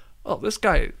 oh, this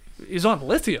guy is on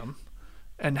lithium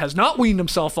and has not weaned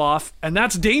himself off. And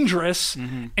that's dangerous.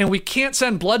 And we can't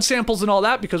send blood samples and all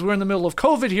that because we're in the middle of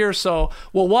COVID here. So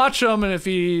we'll watch him. And if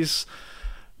he's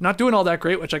not doing all that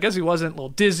great, which I guess he wasn't, a little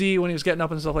dizzy when he was getting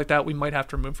up and stuff like that, we might have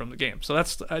to remove from the game. So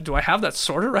that's, do I have that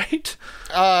sort of right?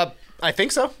 I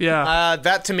think so. Yeah.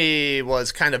 That to me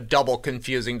was kind of double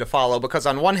confusing to follow because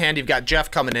on one hand, you've got Jeff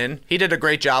coming in. He did a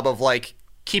great job of like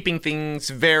keeping things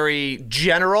very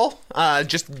general,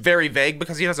 just very vague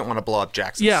because he doesn't want to blow up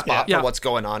Jackson's spot for what's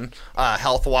going on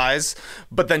health-wise.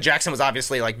 But then Jackson was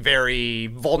obviously like very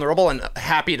vulnerable and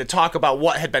happy to talk about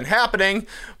what had been happening.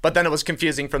 But then it was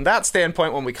confusing from that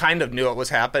standpoint when we kind of knew it was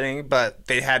happening, but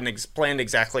they hadn't explained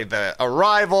exactly the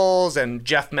arrivals, and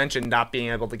Jeff mentioned not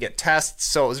being able to get tests.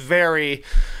 So it was very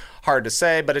hard to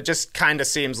say, but it just kind of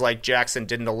seems like Jackson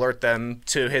didn't alert them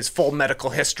to his full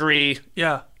medical history.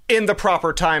 Yeah. In the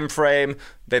proper time frame.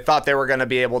 They thought they were going to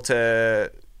be able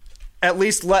to at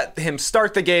least let him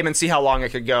start the game and see how long it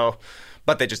could go,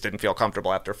 but they just didn't feel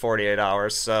comfortable after 48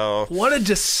 hours. So what a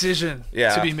decision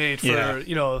to be made for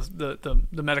the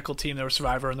medical team that were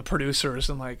Survivor and the producers,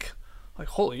 and like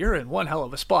holy, you're in one hell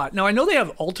of a spot. Now I know they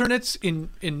have alternates in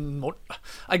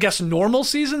I guess normal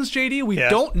seasons, JD. We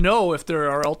don't know if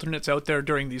there are alternates out there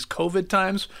during these COVID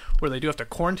times where they do have to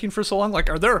quarantine for so long. Like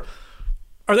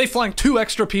are they flying 2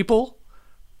 extra people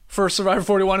for Survivor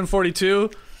 41 and 42?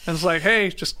 And it's like, hey,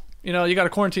 just, you got to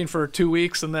quarantine for 2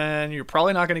 weeks and then you're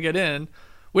probably not going to get in.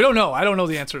 We don't know. I don't know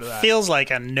the answer to that. Feels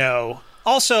like a no.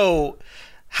 Also,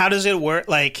 how does it work?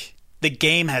 Like, the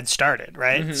game had started,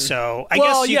 right? So I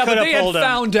guess you could have pulled them. They had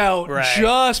found out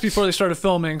just before they started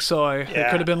filming, so it could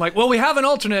have been like, well, we have an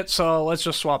alternate, so let's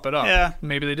just swap it up. Yeah.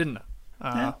 Maybe they didn't.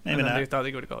 Maybe not. They thought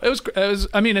they would go. It was.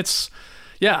 I mean, it's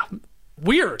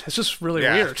weird. It's just really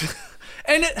weird.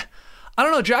 And I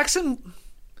don't know, Jackson,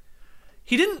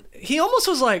 he almost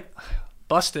was like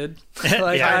busted.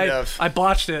 Like I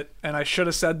botched it and I should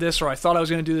have said this, or I thought I was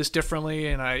going to do this differently,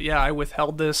 and I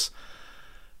withheld this.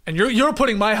 and you're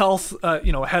putting my health,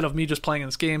 ahead of me just playing in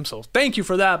this game. So thank you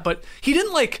for that. But he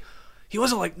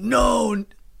wasn't like, no,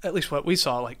 at least what we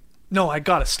saw, like, no, I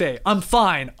gotta stay. I'm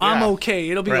fine. I'm okay.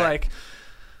 It'll be like,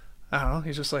 I don't know.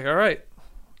 He's just like, all right,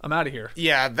 I'm out of here.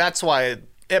 Yeah, that's why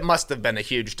it must have been a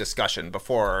huge discussion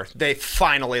before they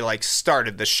finally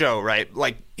started the show, right?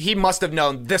 Like, he must have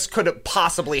known this could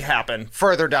possibly happen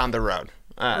further down the road.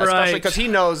 Especially because he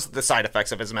knows the side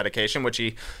effects of his medication, which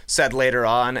he said later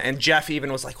on. And Jeff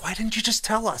even was like, why didn't you just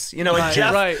tell us? And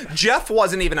Jeff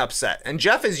wasn't even upset. And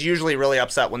Jeff is usually really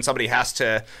upset when somebody has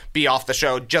to be off the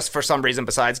show just for some reason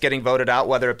besides getting voted out,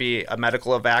 whether it be a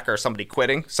medical evac or somebody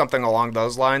quitting, something along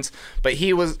those lines. But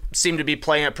he seemed to be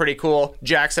playing it pretty cool.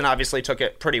 Jackson obviously took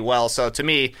it pretty well. So to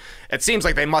me, it seems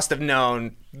like they must have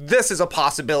known this is a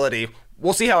possibility.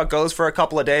 We'll see how it goes for a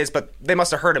couple of days, but they must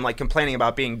have heard him complaining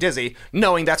about being dizzy,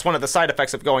 knowing that's one of the side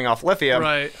effects of going off lithium.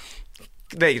 Right.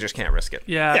 They just can't risk it.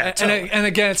 Yeah, totally. and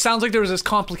again, it sounds like there was this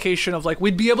complication of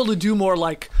we'd be able to do more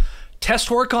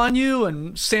test work on you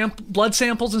and blood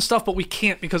samples and stuff, but we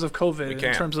can't because of COVID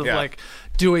in terms of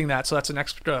doing that. So that's an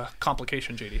extra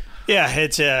complication, JD. Yeah,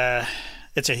 it's a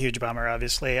huge bummer,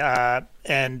 obviously.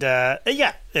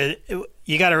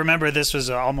 You got to remember this was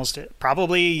almost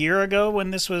probably a year ago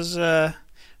when this was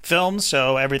filmed,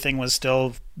 so everything was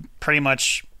still pretty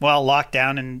much, locked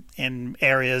down in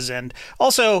areas. And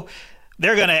also,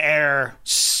 they're going to err.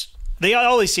 They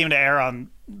always seem to err on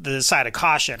the side of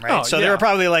caution, right? They were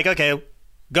probably like, okay,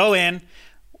 go in.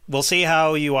 We'll see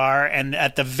how you are, and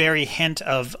at the very hint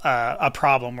of a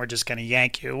problem, we're just going to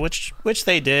yank you, which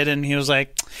they did. And he was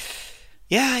like,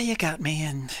 yeah, you got me.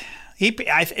 And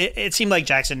it seemed like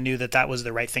Jackson knew that was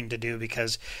the right thing to do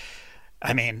because,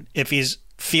 I mean, if he's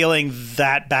feeling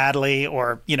that badly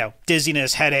or,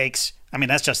 dizziness, headaches, I mean,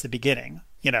 that's just the beginning,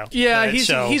 Yeah, right?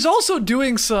 He's also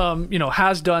doing some,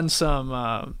 has done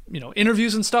some,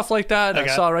 interviews and stuff like that.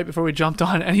 Okay. I saw right before we jumped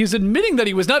on, and he's admitting that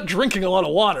he was not drinking a lot of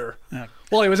water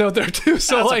while he was out there too.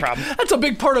 So that's a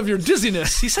big part of your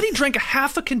dizziness. He said he drank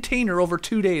half a container over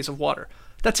 2 days of water.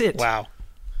 That's it. Wow.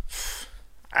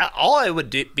 All I would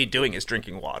be doing is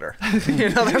drinking water.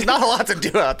 There's not a lot to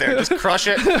do out there. Just crush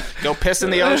it, go piss in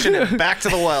the ocean, and back to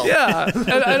the well. Yeah,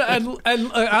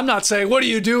 and I'm not saying, what are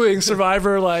you doing,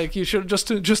 Survivor? You should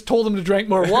just told him to drink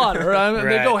more water.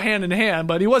 They go hand in hand,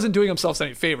 but he wasn't doing himself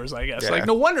any favors, I guess. Yeah.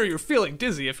 No wonder you're feeling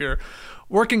dizzy if you're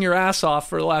working your ass off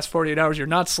for the last 48 hours. You're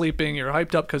not sleeping. You're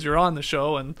hyped up because you're on the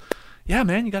show, and yeah,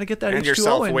 man, you got to get that and H2O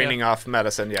yourself in weaning off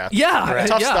medicine. Yeah,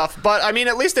 tough stuff. But I mean,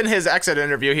 at least in his exit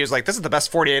interview, he was like, "This is the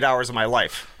best 48 hours of my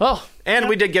life." Oh, and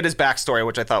we did get his backstory,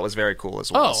 which I thought was very cool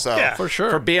as well. For sure.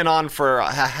 For being on for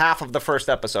half of the first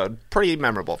episode, pretty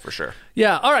memorable for sure.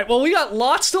 Yeah. All right. Well, we got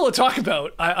lots still to talk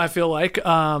about. I feel like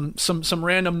some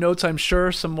random notes. I'm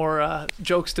sure some more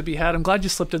jokes to be had. I'm glad you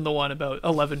slipped in the one about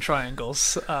 11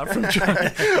 triangles from John.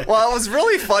 Well, it was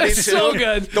really funny too. So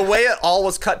good. The way it all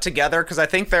was cut together, because I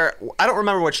think I don't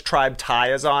remember which tribe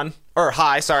Ty is on. Or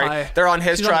Hi. They're on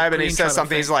his tribe, and he says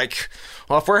something. He's like,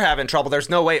 well, if we're having trouble, there's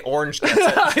no way Orange gets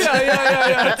it.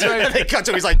 yeah, that's right. And they cut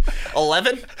to him. He's like,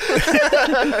 11?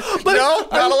 No,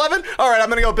 not 11? All right, I'm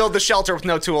going to go build the shelter with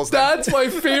no tools then. That's my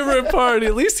favorite part.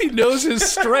 At least he knows his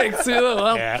strengths.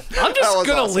 I'm just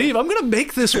going to leave. I'm going to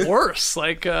make this worse.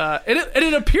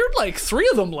 It appeared like 3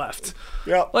 of them left.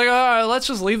 Yeah. All right, let's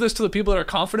just leave this to the people that are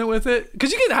confident with it.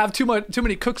 Because you can have too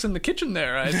many cooks in the kitchen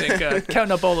there, I think,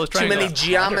 counting up all those triangles. Too many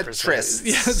geometrists.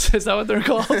 Yes, is that what they're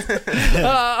called?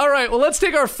 All right, well, let's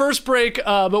take our first break.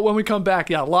 But when we come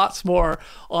back, lots more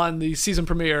on the season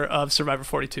premiere of Survivor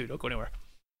 42. Don't go anywhere.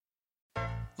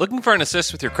 Looking for an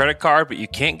assist with your credit card, but you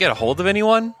can't get a hold of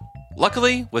anyone?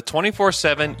 Luckily, with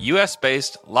 24/7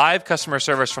 US-based live customer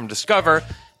service from Discover,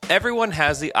 everyone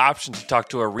has the option to talk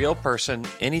to a real person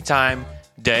anytime,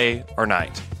 day or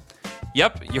night.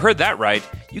 Yep, you heard that right.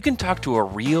 You can talk to a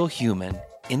real human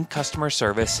in customer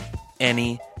service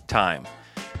anytime.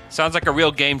 Sounds like a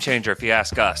real game changer if you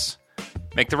ask us.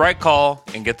 Make the right call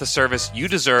and get the service you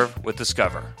deserve with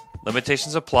Discover.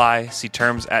 Limitations apply. See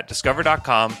terms at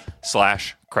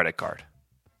discover.com/creditcard.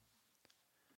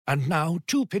 And now,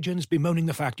 2 pigeons bemoaning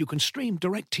the fact you can stream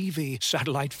DirecTV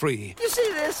satellite-free. You see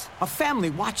this? A family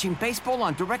watching baseball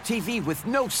on DirecTV with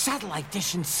no satellite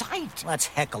dish in sight. Let's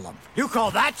heckle them. You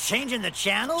call that changing the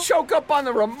channel? Choke up on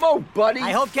the remote, buddy.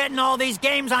 I hope getting all these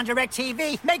games on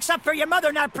DirecTV makes up for your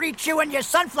mother not pre-chewing your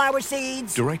sunflower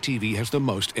seeds. DirecTV has the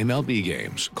most MLB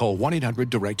games. Call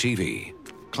 1-800-DirecTV.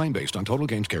 Claim based on total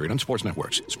games carried on sports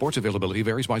networks. Sports availability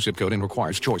varies by zip code and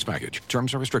requires choice package.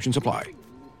 Terms and restrictions apply.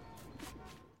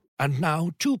 And now,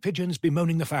 2 pigeons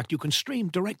bemoaning the fact you can stream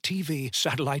DirecTV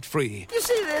satellite-free. You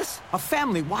see this? A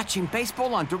family watching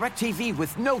baseball on DirecTV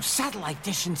with no satellite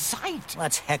dish in sight.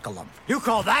 Let's heckle them. You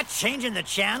call that changing the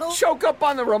channel? Choke up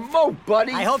on the remote,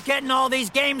 buddy. I hope getting all these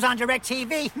games on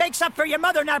DirecTV makes up for your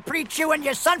mother not pre-chewing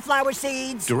your sunflower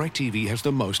seeds. DirecTV has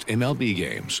the most MLB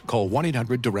games. Call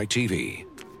 1-800-DirecTV.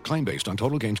 Claim based on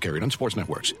total games carried on sports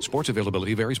networks. Sports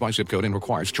availability varies by zip code and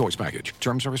requires choice package.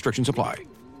 Terms and restrictions apply.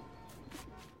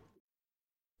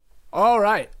 All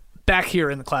right. Back here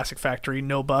in the Classic Factory,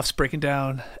 No Buffs, breaking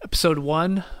down episode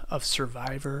 1 of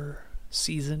Survivor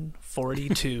Season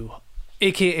 42,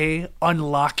 a.k.a.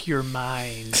 Unlock Your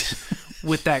Mind,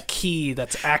 with that key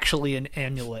that's actually an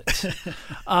amulet.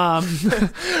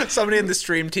 Somebody in the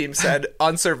stream team said,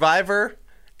 on Survivor,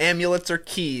 amulets are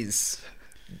keys.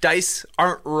 Dice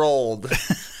aren't rolled.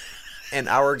 And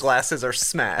hourglasses are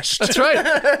smashed. That's right.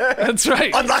 That's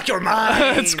right. Unlock your mind.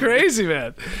 That's crazy,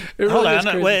 man. It Hold really is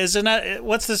on. crazy. Wait, is it not?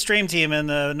 What's the stream team in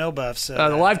the No Buffs? The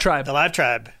Live Tribe. The Live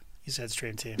Tribe. You said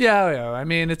stream team. Yeah. I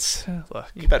mean, it's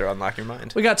look. You better unlock your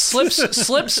mind. We got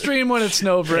Slipstream when it's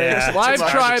no breaks, Yeah, Live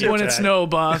it's Tribe a when it's no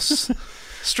buffs,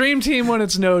 Stream Team when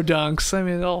it's no dunks. I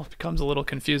mean, it all becomes a little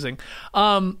confusing.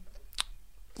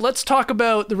 Let's talk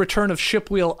about the return of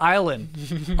Shipwheel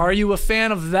Island. Are you a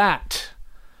fan of that,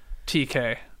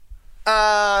 TK?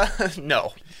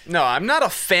 No. No, I'm not a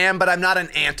fan, but I'm not an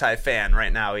anti-fan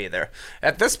right now either.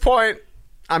 At this point,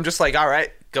 I'm just like, all right,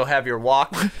 go have your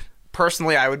walk.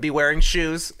 Personally, I would be wearing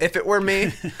shoes if it were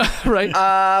me. Right.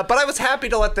 But I was happy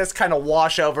to let this kind of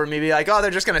wash over me, be like, oh, they're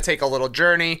just going to take a little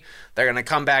journey. They're going to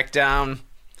come back down.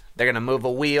 They're going to move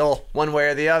a wheel one way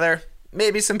or the other.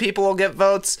 Maybe some people will get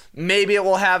votes. Maybe it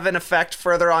will have an effect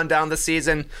further on down the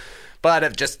season. But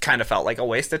it just kind of felt like a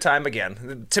waste of time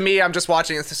again. To me, I'm just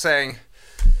watching this saying,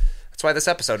 that's why this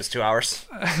episode is 2 hours.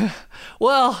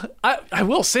 Well, I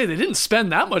will say they didn't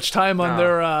spend that much time on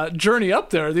their journey up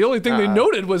there. The only thing they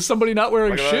noted was somebody not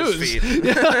wearing Look at those shoes. feet.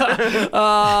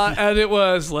 And it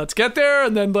was, let's get there,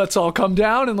 and then let's all come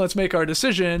down, and let's make our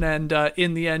decision. And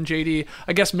in the end, JD,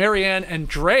 I guess Marianne and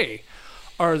Dre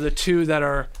are the two that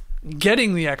are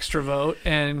getting the extra vote,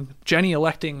 and Jenny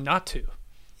electing not to.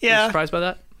 Yeah. Are you surprised by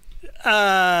that?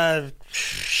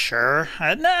 Sure.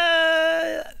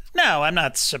 No, I'm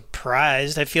not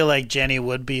surprised. I feel like Jenny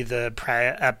would be the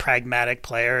pragmatic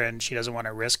player, and she doesn't want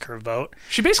to risk her vote.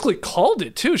 She basically called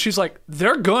it, too. She's like,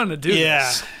 they're going to do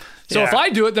this. So if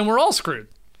I do it, then we're all screwed.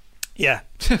 Yeah,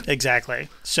 exactly.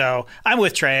 So I'm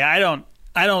with Trey. I don't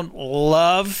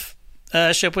love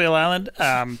Shipwheel Island,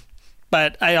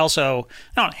 but I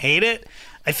don't hate it.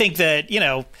 I think that,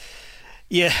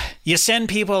 you send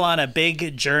people on a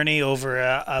big journey over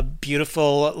a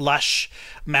beautiful, lush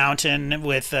mountain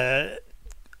with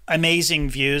amazing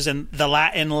views. And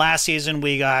in last season,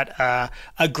 we got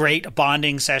a great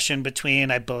bonding session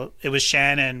between, it was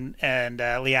Shan and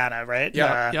Liana, right?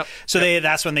 Yeah. Yep. So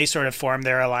that's when they sort of formed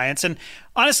their alliance. And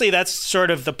honestly, that's sort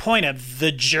of the point of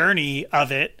the journey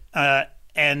of it.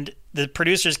 And the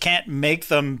producers can't make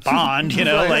them bond,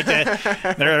 like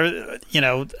they're,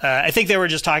 I think they were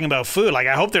just talking about food. Like,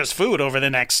 I hope there's food over the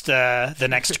next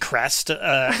crest. But,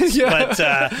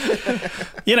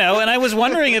 and I was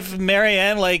wondering if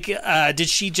Marianne, did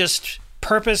she just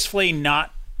purposefully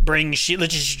not bring shoes?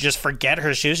 Did she just forget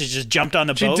her shoes? She just jumped on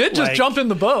the boat? She did just jump in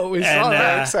the boat. We saw that.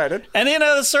 Very excited. And,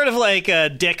 it's sort of like a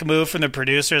dick move from the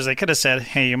producers. They could have said,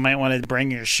 hey, you might want to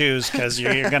bring your shoes because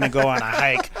you're going to go on a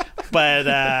hike. But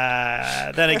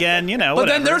then again, But whatever.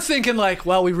 then they're thinking like,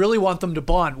 well, we really want them to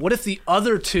bond. What if the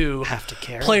other two have to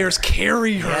carry players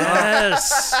carry her?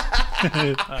 Yes.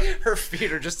 Her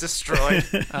feet are just destroyed.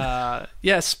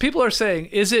 Yes, people are saying,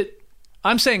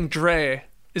 I'm saying Dre.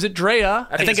 Is it Drea?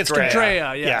 I think it's Drea. Drea,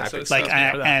 yeah. Yeah, So like for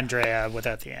that. Andrea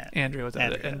without the N. Andrea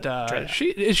without it. And Drea.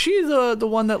 is she the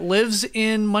one that lives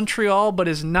in Montreal but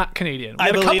is not Canadian? We I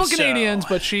have a believe couple so. Canadians,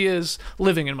 but she is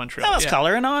living in Montreal. Let's call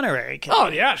her an honorary. Oh,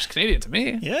 yeah, she's Canadian to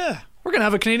me. Yeah. We're going to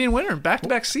have a Canadian winner in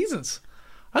back-to-back seasons.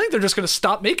 I think they're just going to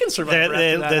stop making Survivor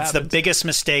after that That's the happens. biggest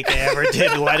mistake they ever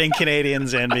did, letting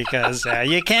Canadians in, because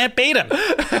you can't beat them.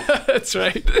 That's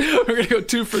right. We're going to go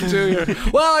 2 for 2 here.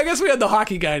 Well, I guess we had the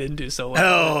hockey guy didn't do so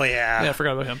well. Oh, yeah. Yeah, I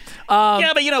forgot about him.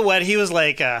 Yeah, but you know what? He was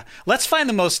like, let's find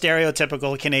the most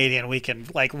stereotypical Canadian we can,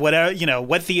 like, whatever,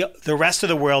 what the rest of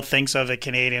the world thinks of a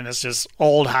Canadian is just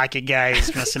old hockey guy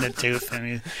who's missing a tooth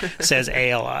and he says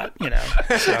A a lot,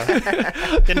 So,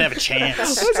 didn't have a chance. Why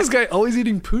is this guy always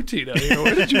eating poutine out here?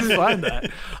 Where did you find that?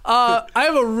 I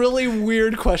have a really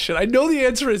weird question. I know the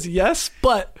answer is yes,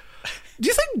 but Do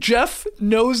you think Jeff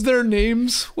knows their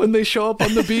names when they show up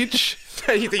on the beach?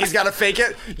 You think he's got to fake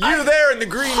it? You there in the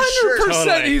green 100% shirt.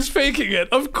 Totally. he's faking it.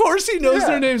 Of course he knows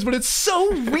their names, but it's so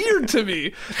weird to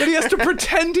me that he has to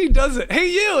pretend he doesn't.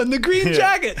 Hey, you in the green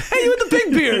jacket. Hey, you with the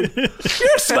big beard.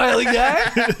 You're a smiley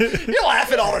guy. You're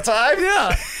laughing all the time.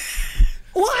 Yeah.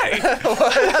 Why?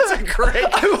 That's a great.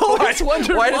 I've always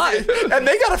wondered why. And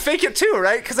they got to fake it too,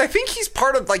 right? Because I think he's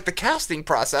part of like the casting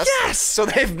process. Yes. So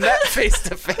they've met face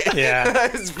to face. Yeah.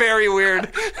 It's very weird.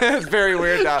 It's very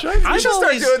weird now. Drives me I should start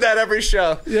always- doing that every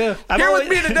show. Yeah. Here with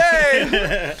me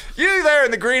today, you there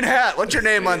in the green hat. What's your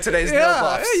name on today's No Yeah.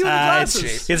 Buffs? Hey, you with the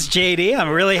glasses. It's JD. I'm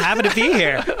really happy to be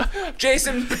here.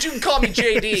 Jason, but you can call me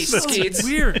JD. Skeets.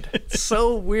 Weird.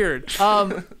 So weird.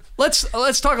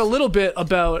 Let's talk a little bit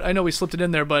about. I know we slipped it in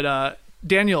there, but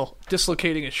Daniel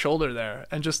dislocating his shoulder there,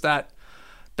 and just that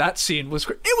scene was.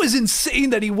 It was insane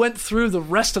that he went through the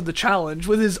rest of the challenge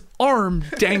with his arm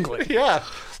dangling. Yeah,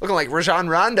 looking like Rajon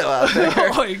Rondo out there.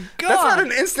 Oh my god! That's not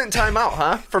an instant timeout,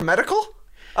 huh? For medical?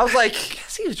 I was like,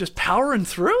 guess he was just powering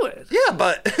through it. yeah,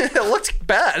 but it looked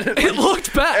bad. It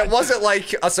looked bad. It wasn't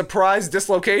like a surprise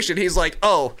dislocation. He's like,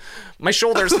 oh, my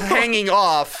shoulder's hanging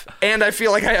off, and I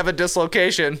feel like I have a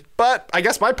dislocation. But I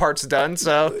guess my part's done,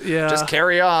 so Yeah. just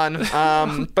carry on.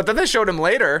 But then they showed him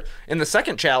later in the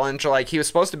second challenge, like he was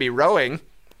supposed to be rowing.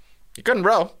 He couldn't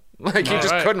row. Like, he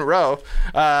just couldn't row.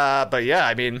 But yeah,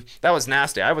 I mean, that was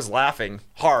nasty. I was laughing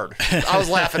hard. I was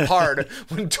laughing hard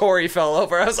when Tori fell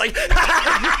over. I was like,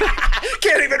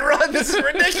 can't even run. This is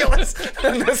ridiculous.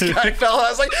 And this guy fell. I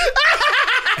was like,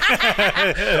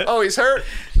 oh, he's hurt.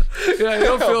 Yeah, I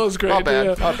don't feel as great. Not bad.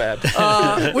 Yeah. Not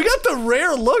bad. We got the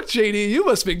rare look, JD. You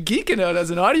must have been geeking out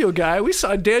as an audio guy. We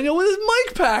saw Daniel with his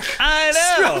mic pack. I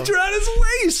know. Strapped around his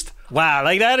waist. Wow,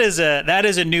 like that is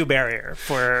a new barrier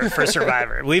for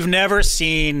Survivor. We've never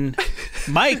seen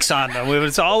mics on them.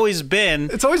 It's always been.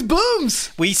 It's always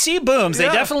booms. We see booms. Yeah.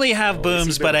 They definitely have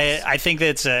booms, but I think that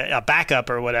it's a backup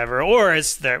or whatever, or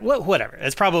it's their whatever.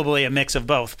 It's probably a mix of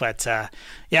both. But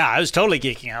yeah, I was totally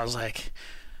geeking. I was like,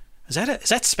 is that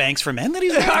Spanx for Men that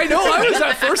he's wearing? I know. I was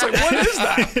at first like, what is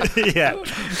that? Yeah,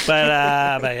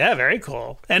 but yeah, very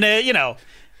cool. And you know,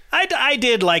 I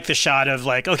did like the shot of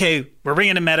like, okay, we're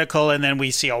bringing a medical, and then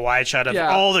we see a wide shot of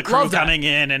all the crew love that. coming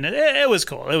in, and it was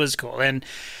cool. It was cool. And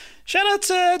shout out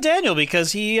to Daniel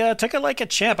because he took it like a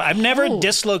champ. I've never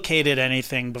dislocated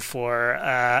anything before.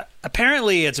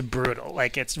 Apparently, it's brutal.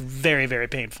 Like, it's very, very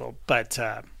painful. But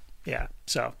yeah,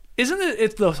 so. Isn't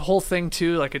it's the whole thing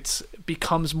too? Like, it's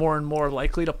becomes more and more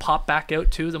likely to pop back out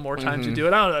too the more times you do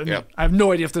it. I don't know. Yep. I have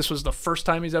no idea if this was the first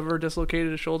time he's ever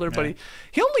dislocated a shoulder, but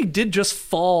he only did just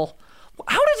fall.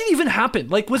 How did it even happen?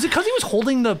 Like, was it because he was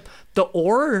holding the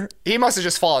oar? He must have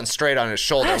just fallen straight on his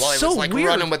shoulder That's while he so was like weird.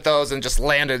 running with those and just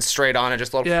landed straight on it.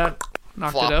 Just a little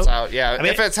Knocked flops it out. out. Yeah, I mean,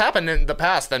 if it's happened in the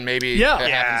past, then maybe it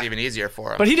happens even easier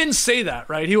for him. But he didn't say that,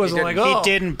 right? He wasn't like, didn't. oh. He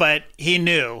didn't, but he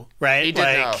knew, right? He did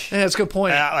like, know. Yeah, that's a good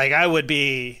point. Like I would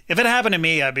be, if it happened to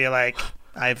me, I'd be like,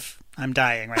 I'm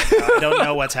dying right now. I don't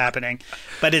know what's happening.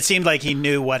 But it seemed like he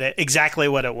knew exactly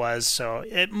what it was, so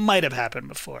it might have happened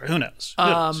before. Who knows?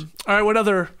 All right, what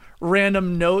other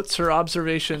random notes or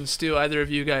observations do either of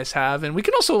you guys have? And we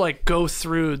can also like go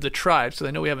through the tribes, because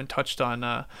I know we haven't touched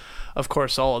on of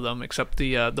course all of them except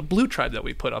the blue tribe that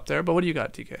we put up there. But what do you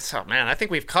got, TK? So, man, I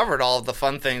think we've covered all of the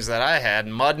fun things that I had.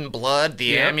 Mud and blood,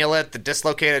 the amulet, the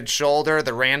dislocated shoulder,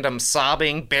 the random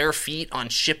sobbing, bare feet on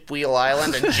Shipwheel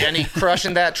Island, and Jenny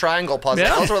crushing that triangle puzzle.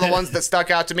 Yeah. Those were the ones that stuck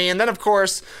out to me. And then, of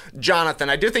course, Jonathan.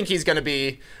 I do think he's going to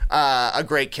be a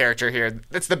great character here.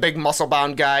 It's the big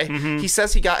muscle-bound guy. Mm-hmm. He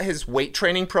says he got his weight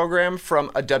training program from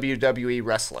a WWE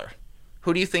wrestler.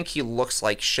 Who do you think he looks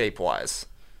like shape-wise?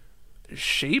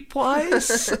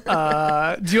 Shape-wise?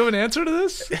 Do you have an answer to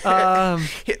this?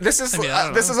 This is I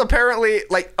don't this is apparently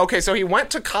like, okay, so he went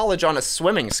to college on a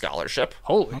swimming scholarship,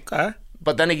 Holy. Okay.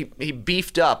 but then he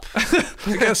beefed up.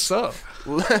 I guess so.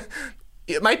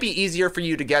 It might be easier for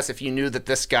you to guess if you knew that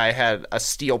this guy had a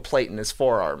steel plate in his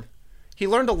forearm. He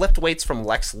learned to lift weights from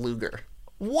Lex Luger.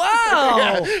 Wow.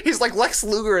 Yeah, he's like, Lex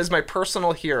Luger is my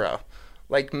personal hero,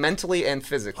 like mentally and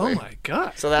physically. Oh, my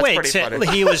God. So that's Wait, pretty so funny.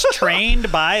 he was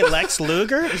trained by Lex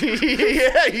Luger?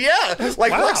 yeah.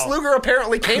 Like, Wow. Lex Luger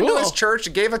apparently came to Cool. his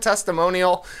church, gave a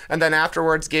testimonial, and then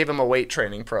afterwards gave him a weight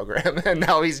training program. And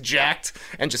now he's jacked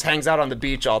and just hangs out on the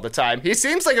beach all the time. He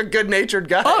seems like a good-natured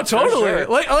guy. Oh, for totally. sure.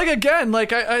 Like again,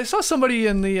 like I saw somebody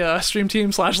in the stream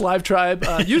team / live tribe,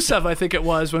 Yusef, I think it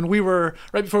was, when we were,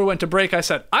 right before we went to break, I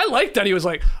said, I like that. He was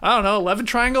like, I don't know, 11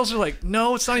 triangles? They're like,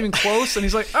 no, it's not even close. And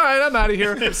he's like, all right, I'm out of here.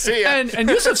 See ya. And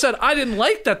Yusef said, I didn't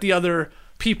like that the other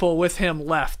people with him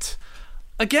left.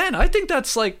 Again, I think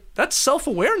that's that's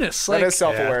self-awareness. That is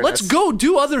self-awareness. Let's go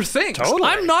do other things. Totally.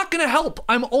 I'm not going to help.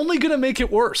 I'm only going to make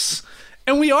it worse.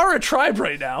 And we are a tribe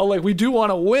right now. Like, we do want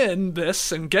to win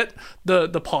this and get the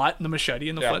pot and the machete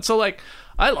and the flint. So, like,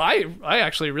 I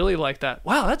actually really like that.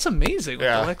 Wow, that's amazing with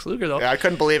the Lex Luger, though. Yeah, I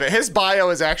couldn't believe it. His bio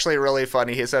is actually really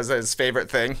funny. He says his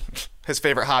favorite thing, his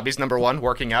favorite hobbies, number 1,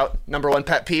 working out. Number 1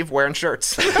 pet peeve, wearing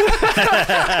shirts. Oh,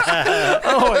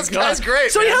 my This guy's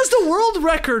great. So man. he has the world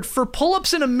record for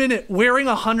pull-ups in a minute wearing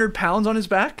 100 pounds on his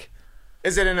back?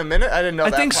 Is it in a minute? I didn't know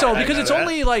that. I think so, part. because it's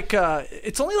only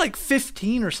like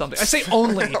 15 or something. I say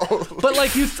only, but like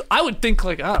I would think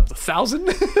like 1,000.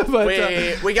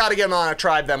 But We got to get him on a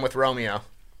tribe then with Romeo.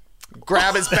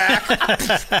 Grab his back.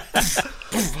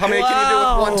 How many can you do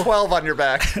with 112 on your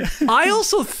back? I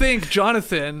also think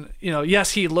Jonathan,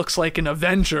 yes, he looks like an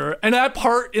Avenger, and that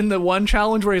part in the one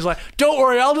challenge where he's like, "Don't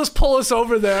worry, I'll just pull us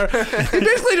over there." He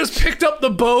basically just picked up the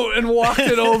boat and walked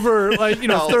it over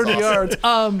 30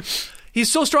 yards. He's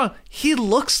so strong. He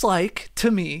looks like,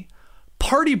 to me,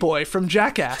 Party Boy from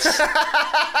Jackass.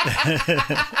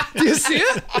 Do you see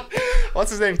it? What's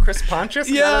his name? Chris Pontius?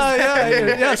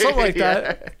 Yeah, something like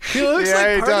that. He looks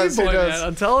like Party Boy, he does. man.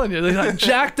 I'm telling you, he's like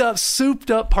jacked up,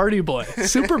 souped up Party Boy,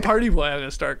 super Party Boy. I'm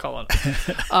gonna start calling him.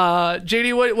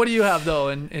 JD, what do you have though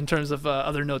in terms of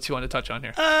other notes you want to touch on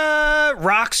here?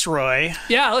 Roxroy.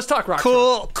 Yeah, let's talk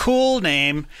Roxroy. Cool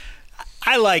name.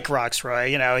 I like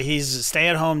Roxroy. He's a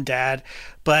stay-at-home dad,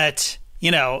 but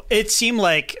it seemed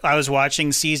like I was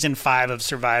watching season 5 of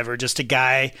Survivor, just a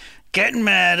guy getting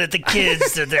mad at the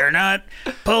kids that they're not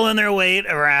pulling their weight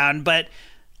around. But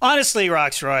honestly,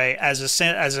 Roxroy, as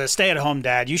a stay-at-home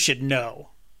dad, you should know,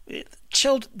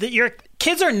 your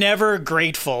kids are never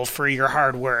grateful for your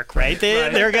hard work, right?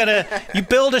 They're gonna, you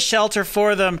build a shelter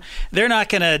for them. They're not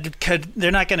gonna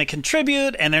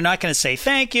contribute, and they're not gonna say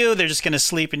thank you. They're just gonna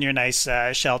sleep in your nice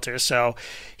shelter. So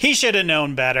he should have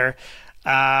known better.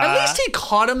 At least he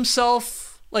caught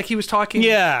himself, like he was talking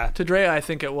to Drea, I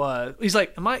think it was. He's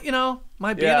like, am I being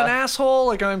an asshole?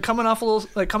 Like, I'm coming on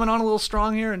a little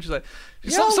strong here? And she's like, a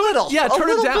little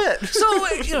bit. So,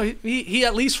 he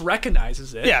at least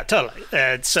recognizes it. Yeah, totally.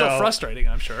 Still frustrating,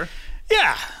 I'm sure.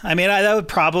 Yeah. I mean, that would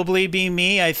probably be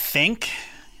me, I think.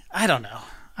 I don't know.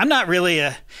 I'm not really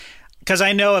because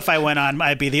I know if I went on,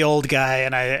 I'd be the old guy,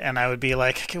 and I would be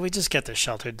like, "Can we just get this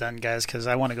shelter done, guys? Because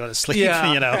I want to go to sleep."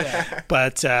 Yeah.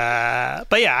 But yeah,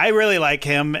 I really like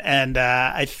him, and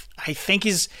I think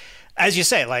he's, as you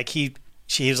say, like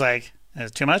he's like,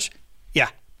 too much. Yeah,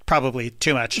 probably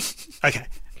too much. Okay,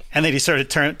 and then he sort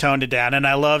of toned it down, and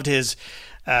I loved his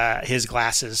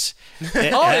glasses. Specs.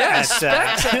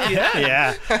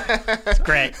 Yeah, it's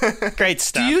great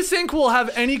stuff. Do you think we'll have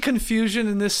any confusion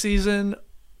in this season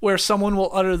where someone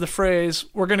will utter the phrase,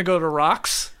 "We're going to go to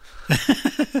Rocks,"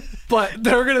 but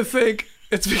they're going to think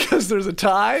it's because there's a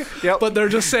tie, but they're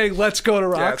just saying, "Let's go to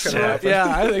Rocks"? Yeah,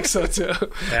 I think so too.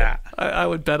 Yeah, I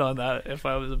would bet on that if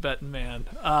I was a betting man.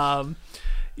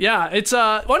 Yeah, it's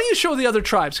why don't you show the other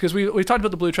tribes, because we talked about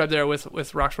the blue tribe there with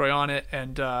Roxroy on it,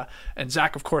 and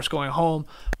Zach, of course, going home,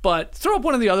 but throw up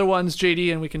one of the other ones,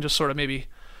 JD, and we can just sort of maybe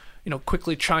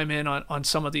quickly chime in on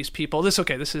some of these people. This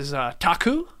is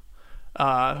Taku,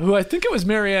 who I think it was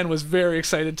Marianne was very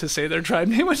excited to say their tribe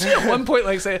name, when she at one point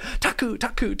say Taku,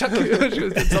 she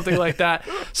did something like that.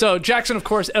 So Jackson, of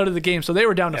course, out of the game, so they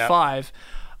were down to 5.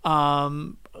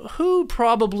 Who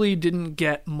probably didn't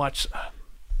get much?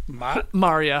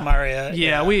 Maria.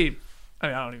 Yeah, I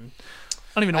don't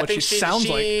even know what she sounds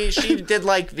like. She did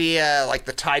like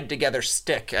the tied together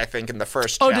stick, I think, in the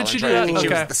first challenge. Did she do that? I think she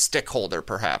Okay. was the stick holder,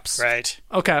 perhaps. Right.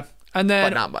 Okay. And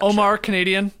then But not much, Omar,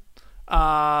 Canadian.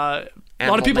 A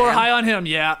lot of people are high on him.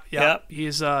 Yeah. Yep.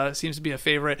 He's seems to be a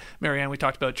favorite. Marianne, we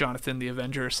talked about Jonathan, the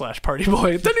Avenger / Party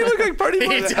Boy. Doesn't he look like Party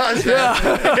Boy? He does.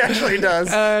 Yeah, he actually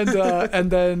does.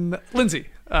 And then Lindsay.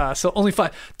 So only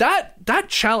 5. That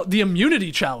challenge, the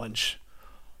immunity challenge.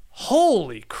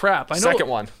 Holy crap! I know Second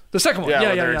one. The second one. Yeah,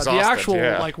 Yeah. they're The exhausted,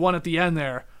 actual one at the end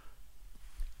there.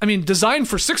 I mean, designed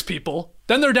for 6 people.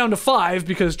 Then they're down to 5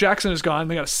 because Jackson is gone.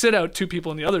 They got to sit out 2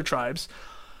 people in the other tribes,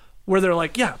 where they're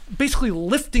like, basically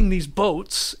lifting these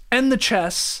boats and the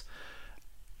chests.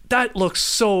 That looks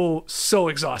so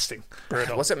exhausting.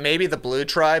 Brutal. Was it maybe the blue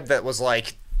tribe that was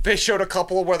like, they showed a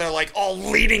couple where they're like all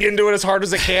leaning into it as hard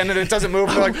as they can and it doesn't move,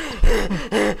 and they're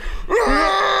like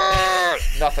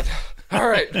nothing. All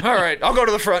right, I'll go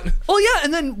to the front. Oh yeah,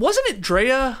 and then wasn't it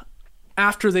Drea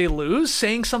after they lose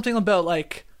saying something about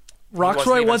like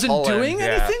Roxroy wasn't doing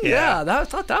anything? Yeah, I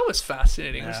thought that was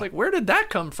fascinating. It's like, where did that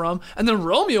come from? And then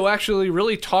Romeo actually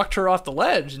really talked her off the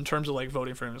ledge in terms of like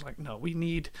voting for him. It's like, no, we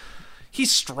need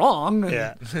he's strong. And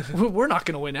Yeah. we're not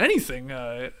going to win anything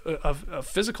of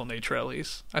physical nature, at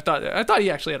least. I thought he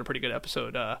actually had a pretty good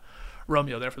episode,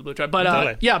 Romeo, there for the Blue Tribe. But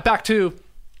Totally. yeah, back to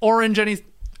Orange.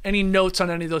 Any notes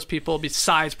on any of those people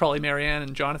besides probably Marianne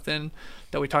and Jonathan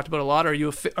that we talked about a lot? Are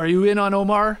you in on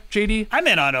Omar, JD? I'm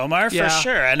in on Omar for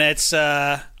sure, and it's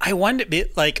I wonder,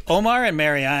 like Omar and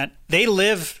Marianne, they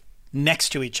live next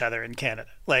to each other in Canada.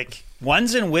 Like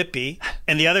one's in Whitby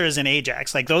and the other is in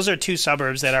Ajax. Like those are two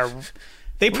suburbs that are.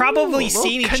 They probably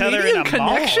seen each other in a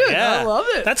connection. mall. Yeah. I love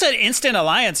it. That's an instant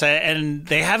alliance, and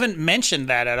they haven't mentioned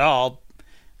that at all.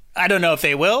 I don't know if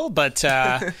they will, but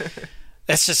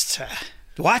that's just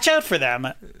watch out for them.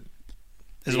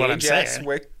 Is what I'm saying.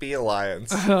 Whitby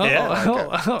Alliance.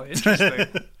 Oh, interesting.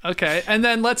 Okay, and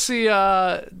then let's see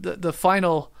the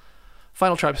final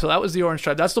tribe. So that was the Orange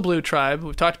Tribe. That's the Blue Tribe.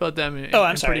 We've talked about them in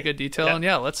pretty good detail. Yeah. And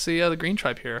yeah, let's see the Green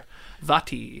Tribe here.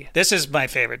 Vati. This is my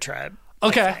favorite tribe.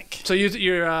 Okay, so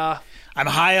you're. I'm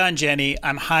high on Jenny.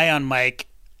 I'm high on Mike.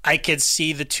 I could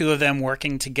see the two of them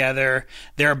working together.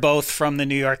 They're both from the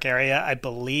New York area, I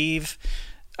believe.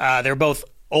 They're both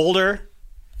older,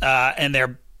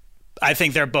 and I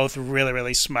think they're both really,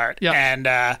 really smart. Yeah. And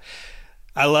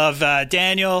I love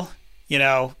Daniel. You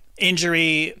know,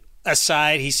 injury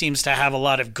aside, he seems to have a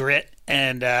lot of grit,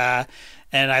 and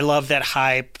I love that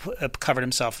High covered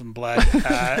himself in blood.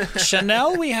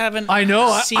 Chanel, we haven't. I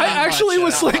know. Seen I actually much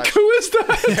was of. like, who is that?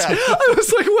 I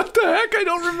was like, what the heck? I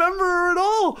don't remember her at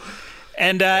all.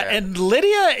 And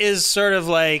Lydia is sort of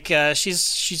like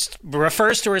she's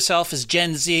refers to herself as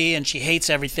Gen Z, and she hates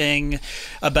everything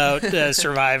about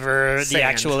Survivor, the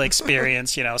actual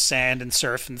experience, you know, sand and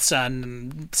surf and sun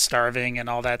and starving and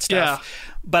all that stuff. Yeah.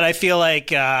 But I feel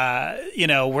like you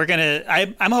know,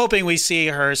 I'm hoping we see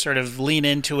her sort of lean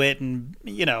into it, and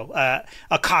you know,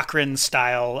 a Cochrane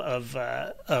style of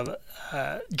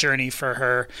journey for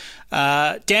her.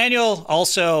 Daniel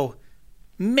also.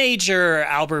 Major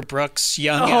Albert Brooks,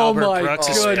 young Albert Brooks,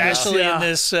 especially in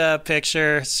this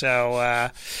picture.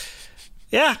 So,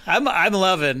 yeah, I'm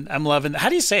loving. How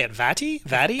do you say it? Vati?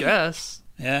 Yes.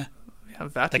 Yeah.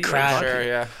 Vati. The crab. Sure,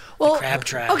 yeah. Well, crab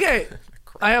trap. Okay.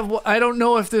 I don't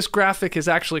know if this graphic is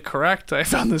actually correct. I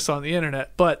found this on the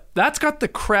internet, but that's got the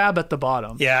crab at the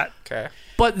bottom. Yeah. Okay.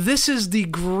 But this is the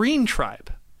Green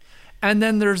Tribe. And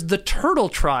then there's the Turtle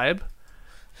Tribe,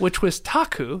 which was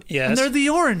Taku, Yes. and they're the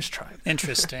Orange Tribe.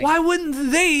 Interesting. Why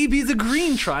wouldn't they be the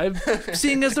Green Tribe,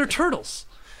 seeing as they're turtles?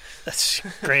 That's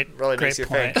great. Really great makes you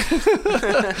point. think.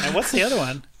 And what's the other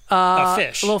one? A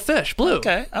fish. A little fish, blue.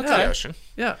 Okay. The ocean.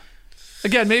 Yeah.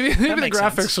 Again, maybe the makes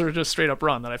graphics sense. are just straight up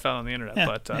wrong that I found on the internet. Yeah,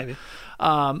 but maybe.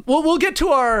 we'll get to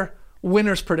our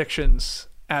winners' predictions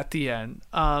at the end.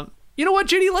 You know what,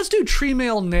 JD? Let's do Tree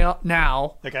Mail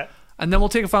now. Okay. And then we'll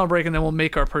take a final break, and then we'll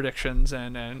make our predictions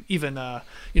and even,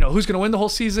 you know, who's going to win the whole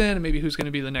season and maybe who's going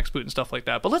to be the next boot and stuff like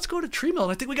that. But let's go to Tree Mill,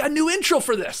 and I think we got a new intro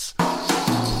for this.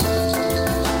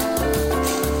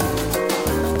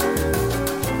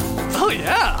 Oh,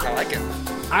 yeah. I like it.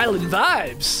 Island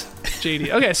vibes, JD.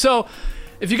 Okay, so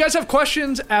if you guys have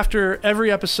questions after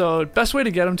every episode, best way to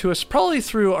get them to us probably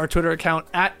through our Twitter account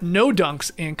at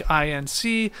NoDunksInc,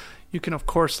 INC. You can, of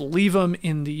course, leave them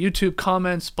in the YouTube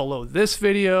comments below this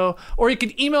video, or you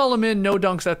can email them in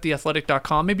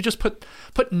nodunks@theathletic.com. Maybe just put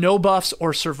no buffs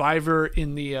or Survivor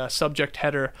in the subject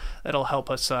header. That'll help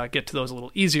us get to those a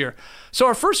little easier. So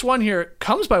our first one here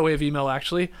comes by way of email,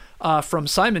 actually, from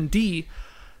Simon D.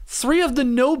 3 of the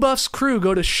No Buffs crew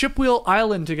go to Shipwheel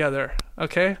Island together,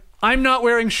 okay? I'm not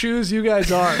wearing shoes, you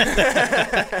guys are.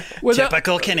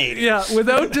 Typical Canadian. Yeah,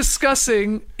 without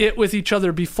discussing it with each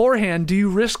other beforehand, do you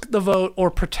risk the vote or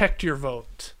protect your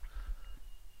vote?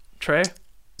 Trey?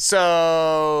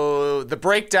 So the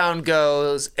breakdown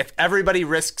goes: if everybody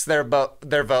risks their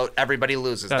vote, everybody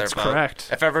loses That's their vote. correct.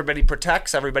 If everybody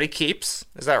protects, everybody keeps.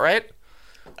 Is that right?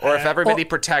 Or if everybody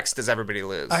protects, does everybody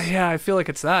lose? Yeah, I feel like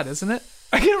it's that, isn't it?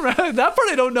 I can't remember. That part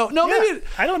I don't know. No, maybe.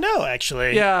 I don't know,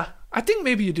 actually. Yeah, I think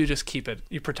maybe you do just keep it.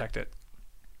 You protect it.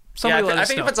 Somebody let I us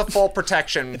think know. if it's a full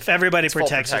protection, If everybody it's full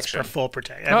protects, it's protection. for full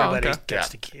protect. Everybody okay. gets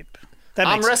to keep. That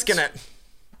I'm makes risking sense. it.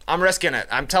 I'm risking it.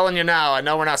 I'm telling you now. I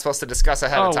know we're not supposed to discuss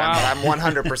ahead of time, wow. but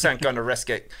I'm 100% going to risk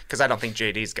it because I don't think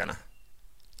JD's gonna.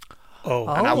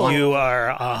 Oh, you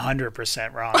are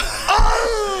 100% wrong.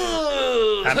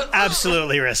 I'm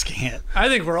absolutely risking it. I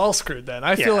think we're all screwed then.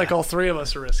 I feel Yeah. like all 3 of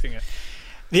us are risking it.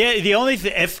 The only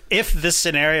if this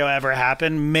scenario ever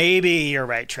happened, maybe you're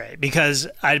right, Trey, because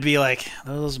I'd be like,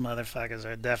 those motherfuckers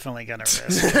are definitely gonna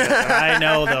risk it. I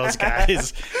know those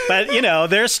guys, but you know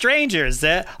they're strangers.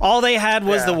 That all they had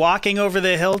was the walking over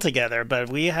the hill together, but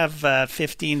we have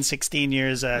 15, 16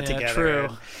 years together. true.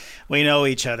 And we know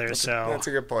each other. So That's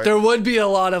a good point. There would be a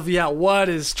lot of, what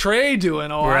is Trey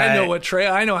doing? Oh, Right.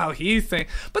 I know how he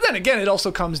thinks. But then again, it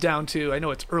also comes down to, I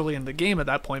know it's early in the game at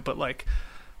that point, but like,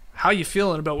 how you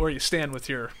feeling about where you stand with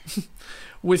your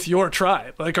with your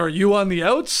tribe? Like, are you on the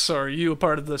outs? Or are you a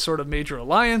part of the sort of major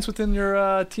alliance within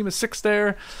your team of 6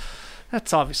 there?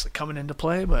 That's obviously coming into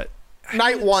play, but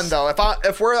Night 1, though,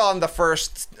 if we're on the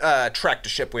first trek to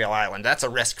Shipwheel Island, that's a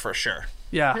risk for sure.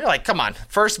 yeah. You're like, come on,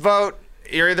 first vote,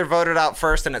 you're either voted out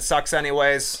first and it sucks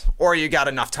anyways, or you got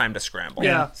enough time to scramble.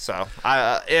 Yeah. So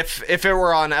if it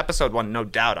were on episode 1, no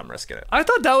doubt I'm risking it. I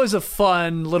thought that was a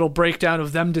fun little breakdown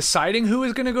of them deciding who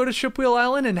was going to go to Shipwheel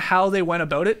Island and how they went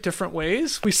about it different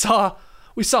ways. We saw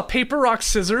paper, rock,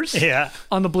 scissors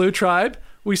on the blue tribe.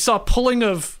 We saw pulling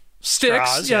of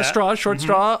sticks, straws, short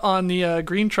straw on the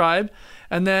green tribe.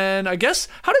 And then I guess,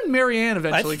 how did Marianne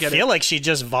eventually get it? I feel like she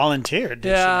just volunteered. Did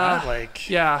she not? Like,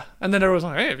 yeah. And then everyone was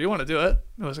like, hey, if you want to do it,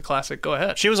 it was a classic, go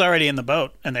ahead. she was already in the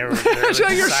boat, and they were She's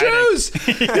like, your deciding. shoes!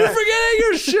 You're forgetting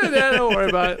your shoes! Yeah, don't worry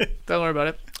about it. Don't worry about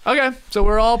it. Okay, so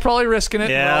we're all probably risking it.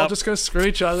 Yep. We're all just going to screw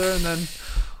each other, and then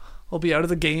we'll be out of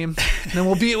the game. And then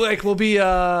we'll be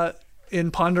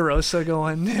in Ponderosa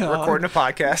going, Recording a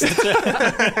podcast.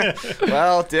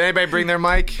 Well, did anybody bring their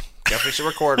mic? Definitely should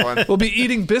record one. we'll be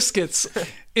eating biscuits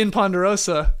in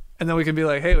Ponderosa, and then we can be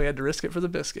like, hey, we had to risk it for the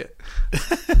biscuit.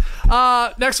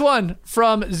 Next one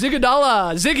from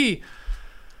Zigadala. Ziggy.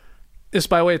 This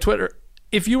by way of Twitter.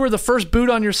 If you were the first boot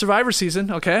on your Survivor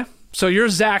season, okay, so you're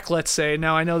Zach, let's say.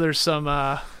 Now, I know there's some,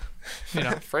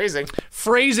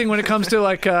 phrasing when it comes to,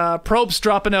 like, Probst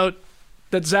dropping out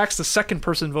that Zach's the second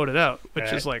person voted out,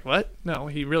 which is like, what? No,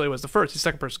 he really was the first. He's the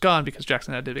second person gone because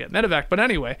Jackson had to get medevac. But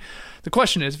anyway, the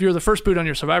question is, if you're the first boot on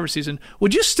your Survivor season,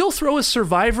 would you still throw a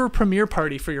Survivor premiere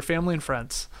party for your family and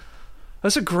friends?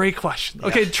 That's a great question.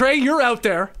 Okay, Trey, you're out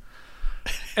there,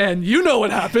 and you know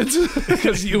what happens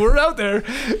because you were out there.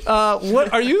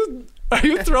 What are you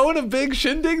throwing a big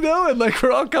shindig though, and like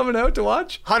we're all coming out to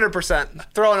watch?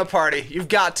 100% throwing a party. You've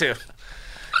got to.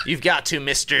 You've got to,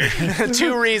 mister.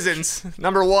 2 reasons.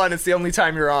 Number 1, it's the only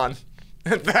time you're on.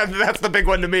 That's the big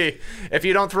one to me. If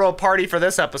you don't throw a party for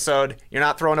this episode, you're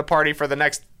not throwing a party for the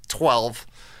next 12.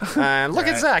 And look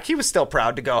at Zach. He was still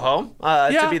proud to go home,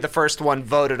 to be the first one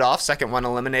voted off, second one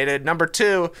eliminated. Number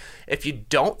 2, if you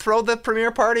don't throw the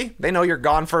premiere party, they know you're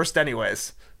gone first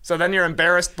anyways. So then you're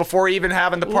embarrassed before even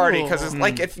having the party. Because it's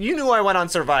like, if you knew I went on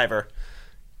Survivor,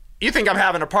 you think I'm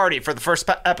having a party for the first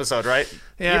episode, right?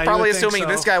 Yeah, You're probably you would think assuming so.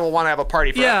 this guy will want to have a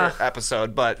party for every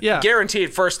episode, but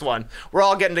guaranteed first one. We're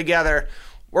all getting together.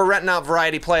 We're renting out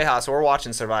Variety Playhouse. We're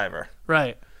watching Survivor.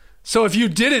 Right. So if you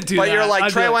didn't do that, But you're like,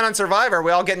 I'd Trey be went on Survivor. We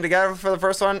all getting together for the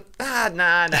first one? Nah.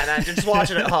 You're just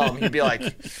watching at home. You'd be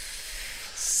like,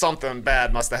 something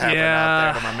bad must have happened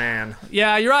out there to my man.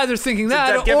 Yeah, you're either thinking a that,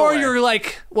 dead or giveaway. you're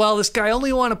like, well, this guy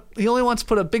only wants to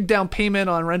put a big down payment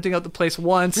on renting out the place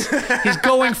once. He's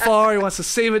going far. He wants to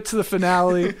save it to the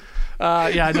finale.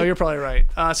 Yeah, no, you're probably right.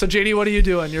 So JD, what are you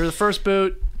doing? You're the first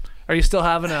boot. Are you still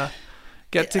having a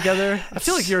get together? I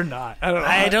feel like you're not. I don't know.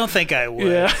 I don't think I would.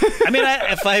 Yeah. I mean,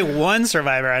 if I won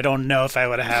Survivor, I don't know if I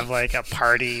would have like a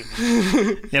party.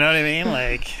 You know what I mean?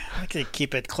 Like, I could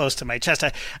keep it close to my chest.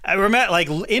 I remember, like,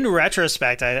 in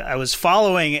retrospect, I was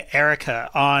following Erica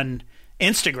on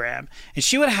Instagram, and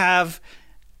she would have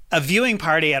a viewing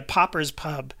party at Popper's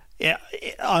Pub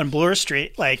on Bloor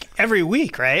Street, like, every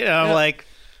week, right? And I'm like,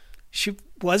 she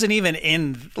wasn't even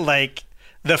in, like,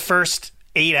 the first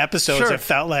 8 episodes, Sure. it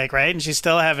felt like, right? And she's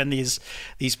still having these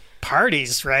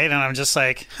parties, right? And I'm just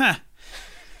like,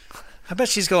 I bet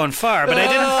she's going far. But I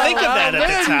didn't think of that at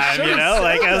the time, you know?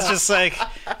 Like, I was just like,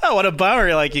 oh, what a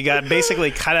bummer. Like, you got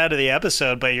basically cut out of the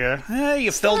episode, but you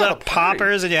filled up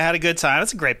Poppers and you had a good time.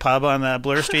 It's a great pub on the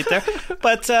Bloor Street there.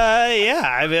 But,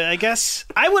 I guess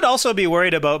I would also be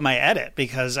worried about my edit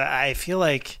because I feel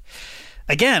like,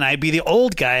 again, I'd be the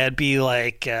old guy. I'd be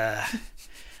like...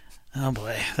 oh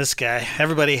boy, this guy.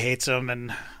 Everybody hates him.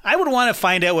 And I would want to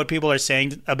find out what people are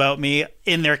saying about me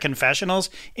in their confessionals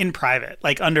in private,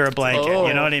 like under a blanket.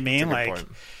 You know what I mean? Like,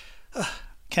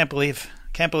 can't believe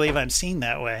I'm seen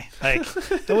that way. Like,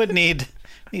 I would need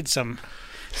some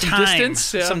time,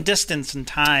 distance? some distance and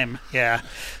time. Yeah.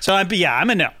 So I'm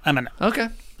a no. Okay.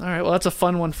 All right. Well, that's a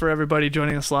fun one for everybody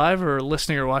joining us live or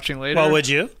listening or watching later. Well, would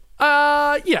you?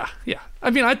 Yeah. I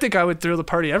mean, I think I would throw the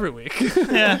party every week.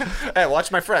 Yeah. Hey,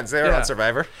 watch my friends. They're on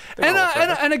Survivor.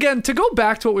 And again, to go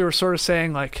back to what we were sort of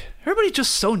saying, like, everybody's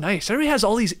just so nice. Everybody has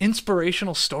all these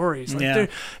inspirational stories.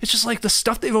 Like, it's just like the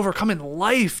stuff they've overcome in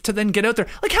life to then get out there.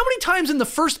 Like, how many times in the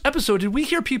first episode did we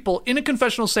hear people in a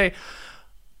confessional say,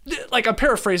 like, I'm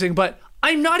paraphrasing, but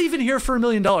I'm not even here for $1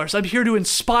 million. I'm here to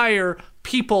inspire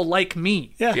people like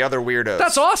me. Yeah. The other weirdos.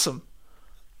 That's awesome.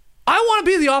 I want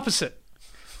to be the opposite.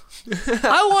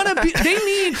 I want to be. They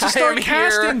need to start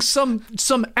casting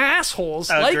some assholes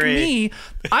like me.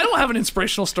 I don't have an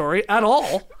inspirational story at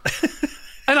all,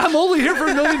 and I'm only here for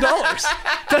 $1 million.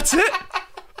 That's it.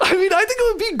 I mean, I think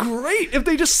it would be great if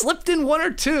they just slipped in one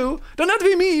or two. Don't have to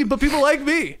be me, but people like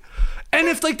me. And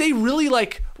if they really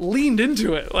leaned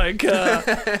into it,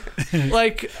 the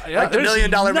 $1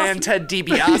 million man Ted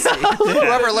DiBiase.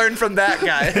 Whoever learned from that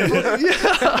guy.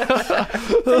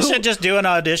 They should just do an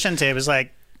audition tape. It's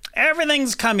like,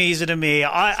 everything's come easy to me.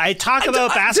 I talk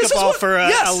about basketball for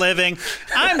a living.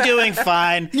 I'm doing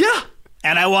fine. Yeah.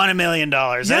 And I want $1 million.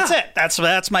 That's it.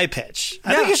 That's my pitch.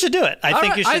 I think you should do it. I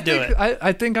think you should do it.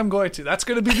 I think I'm going to. That's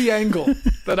going to be the angle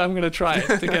that I'm going to try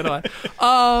to get on.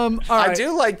 All right. I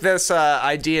do like this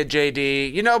idea,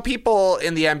 JD. You know, people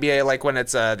in the NBA, like when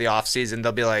it's the off season,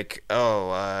 they'll be like,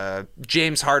 "Oh,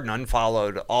 James Harden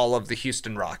unfollowed all of the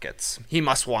Houston Rockets. He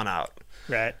must want out."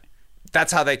 Right.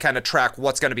 That's how they kind of track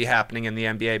what's going to be happening in the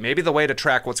NBA. Maybe the way to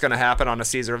track what's going to happen on a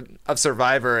season of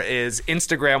Survivor is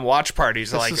Instagram watch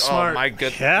parties. Like, oh my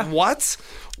goodness, yeah.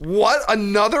 What?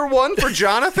 Another one for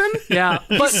Jonathan? Yeah,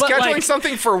 He's scheduling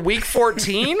something for week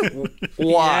 14.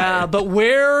 Why? Yeah, but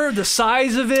where, the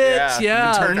size of it?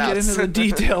 Yeah, the get into the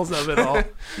details of it all.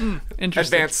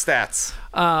 Interesting. Advanced stats.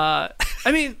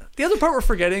 I mean, the other part we're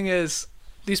forgetting is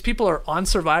these people are on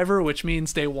Survivor, which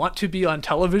means they want to be on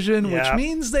television, which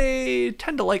means they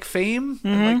tend to like fame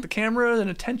and like the camera and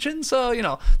attention. So,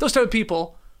 those type of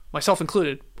people, myself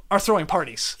included, are throwing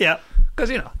parties. Yeah.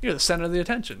 Because, you're the center of the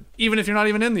attention, even if you're not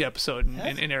even in the episode,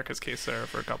 in Erica's case there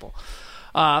for a couple.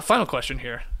 Final question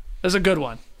here. This is a good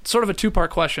one. Sort of a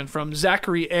two-part question from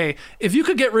Zachary A. If you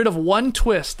could get rid of one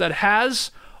twist that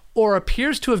has or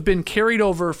appears to have been carried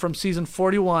over from season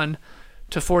 41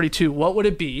 to 42, what would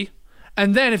it be?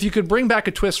 And then if you could bring back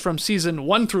a twist from season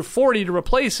 1 through 40 to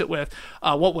replace it with,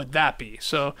 what would that be?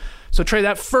 So Trey,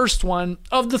 that first one,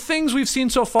 of the things we've seen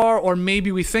so far, or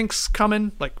maybe we think's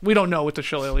coming, we don't know with the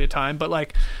Shillelagh time, but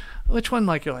which one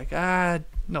you're like,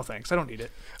 no thanks, I don't need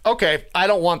it. Okay, I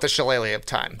don't want the Shillelagh of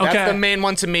time. That's the main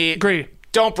one to me. Agree.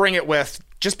 Don't bring it with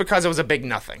just because it was a big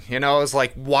nothing. It was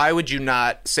like, why would you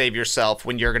not save yourself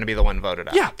when you're going to be the one voted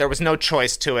out? Yeah. There was no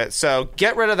choice to it. So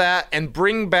get rid of that and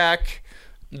bring back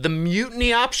the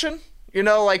mutiny option.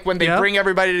 When they bring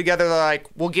everybody together, they're like,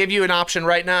 we'll give you an option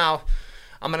right now.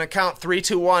 I'm going to count 3,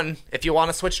 2, 1. If you want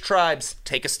to switch tribes,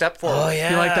 take a step forward. Oh,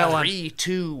 yeah. You like that one? 3,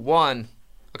 2, 1.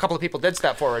 A couple of people did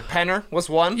step forward. Penner was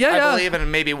one, I believe,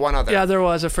 and maybe one other. Yeah, there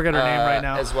was. I forget her name right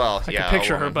now. As well. I can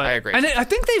picture her, but I agree. And I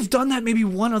think they've done that maybe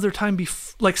one other time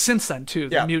since then too.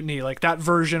 The mutiny, that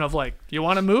version of you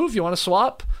want to move, you want to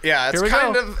swap. Yeah,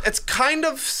 it's kind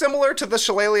of similar to the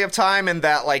Shillelagh of time in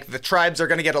that the tribes are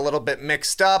going to get a little bit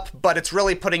mixed up, but it's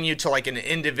really putting you to an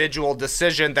individual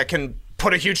decision that can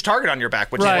put a huge target on your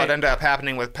back, which is what ended up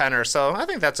happening with Penner. So I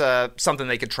think that's something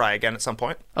they could try again at some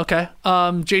point. Okay.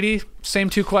 JD,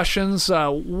 same two questions.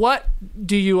 What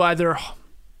do you either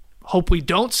hope we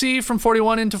don't see from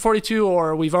 41 into 42,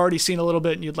 or we've already seen a little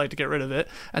bit and you'd like to get rid of it?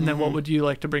 And then what would you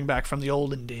like to bring back from the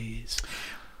olden days?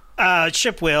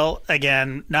 Chip Will,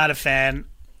 again, not a fan.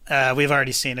 We've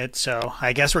already seen it, so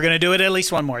I guess we're going to do it at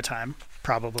least one more time,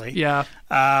 probably. Yeah.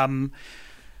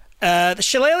 The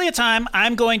Shillelagh of time,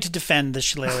 I'm going to defend the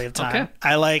Shillelagh of time. Okay.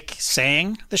 I like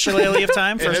saying the Shillelagh of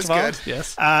time, first of all. Good.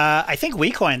 Yes. I think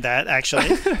we coined that, actually.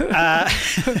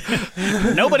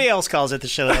 Nobody else calls it the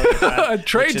Shillelagh of time.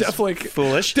 Trey definitely.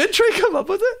 Foolish. Did Trey come up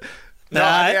with it? No,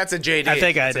 I think that's a JD. I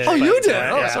think I did. Oh, you did?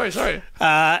 Yeah. Sorry.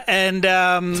 And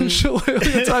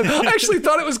Shillelagh time. I actually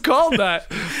thought it was called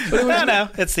that. no,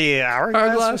 it's the hourglass or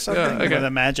Hourglass? something. Yeah, okay. Or the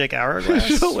magic hourglass.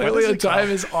 Shillelagh time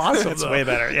is awesome. It's way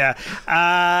better. Yeah.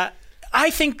 I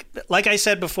think, like I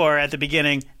said before at the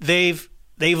beginning, they've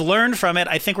learned from it.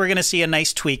 I think we're going to see a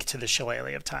nice tweak to the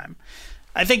Shillelagh of time.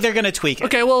 I think they're going to tweak it.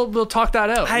 Okay, well, we'll talk that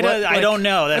out. I don't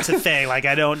know. That's the thing.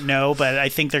 I don't know, but I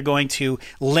think they're going to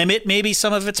limit maybe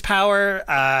some of its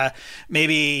power,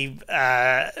 maybe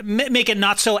make it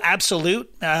not so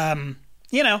absolute. I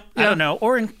don't know,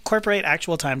 or incorporate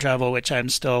actual time travel, which I'm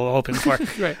still hoping for.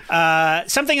 Right.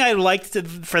 Something I'd like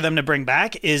for them to bring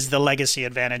back is the legacy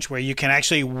advantage, where you can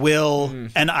actually will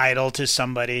an idol to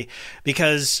somebody,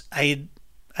 because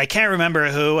I can't remember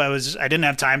who. I didn't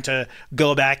have time to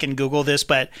go back and Google this,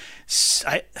 but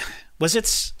was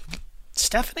it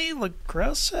Stephanie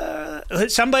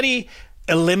LaGrossa? Somebody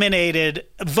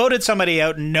voted somebody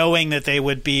out knowing that they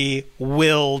would be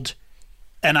willed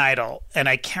an idol, and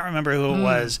I can't remember who it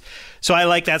was. So I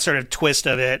like that sort of twist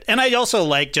of it, and I also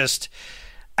like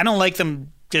I don't like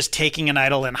them just taking an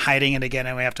idol and hiding it again,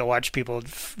 and we have to watch people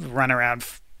run around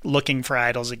looking for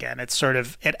idols again. It's sort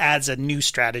of, it adds a new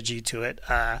strategy to it.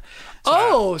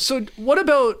 So what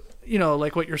about,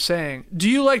 like what you're saying? Do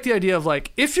you like the idea of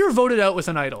like, if you're voted out with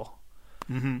an idol,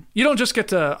 you don't just get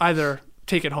to either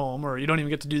take it home, or you don't even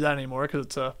get to do that anymore because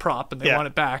it's a prop and they want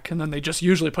it back, and then they just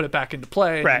usually put it back into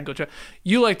play and go check.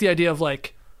 You like the idea of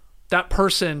like that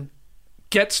person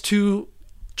gets to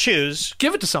choose,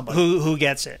 give it to somebody who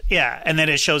gets it, and then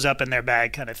it shows up in their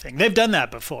bag, kind of thing. They've done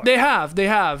that before. They have.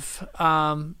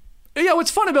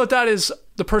 What's fun about that is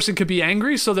the person could be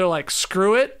angry, so they're like,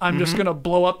 screw it, I'm just gonna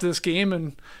blow up this game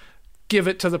and give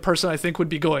it to the person I think would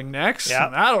be going next.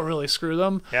 And that'll really screw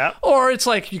them. Or it's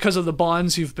like, because of the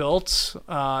bonds you've built,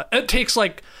 that takes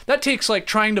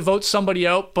trying to vote somebody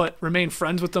out but remain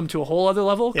friends with them to a whole other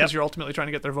level, because you're ultimately trying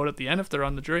to get their vote at the end if they're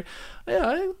on the jury.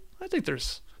 I think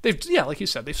like you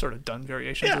said, they've sort of done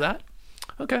variations of that.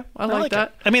 Okay, I like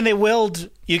that. I mean,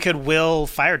 you could will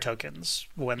fire tokens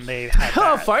when they had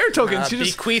that. Fire tokens. You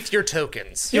just bequeath your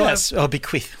tokens. Yes.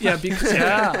 Bequeath. Yeah,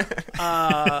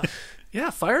 yeah,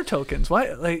 fire tokens.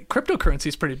 Why? Like, cryptocurrency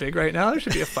is pretty big right now. There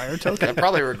should be a fire token. I'm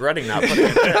probably regretting not putting it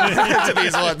into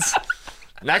these ones.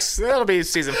 Next, that'll be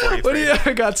season 43. What do you?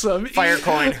 I got some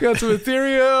Firecoin. I got some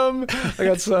Ethereum. I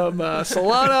got some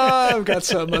Solana. I've got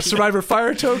some Survivor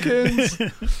fire tokens.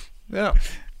 Yeah,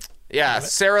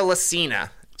 Sarah Lacina.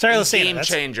 Game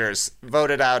Changers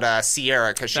voted out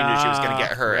Sierra because she knew she was going to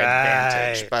get her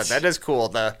advantage. But that is cool.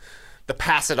 The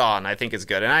pass it on, I think, is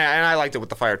good. And I liked it with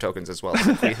the fire tokens as well.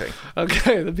 The bequeathing.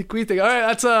 Okay, the bequeathing. All right,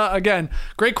 that's, again,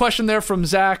 great question there from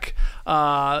Zach.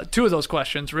 Two of those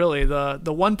questions, really.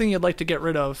 The one thing you'd like to get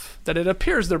rid of that it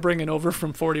appears they're bringing over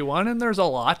from 41, and there's a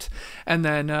lot. And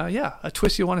then, a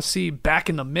twist you want to see back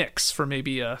in the mix for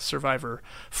maybe Survivor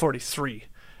 43.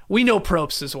 We know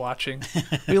Probst is watching.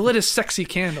 We lit his sexy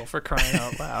candle, for crying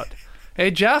out loud.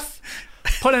 Hey, Jeff,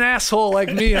 put an asshole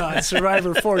like me on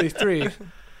Survivor 43.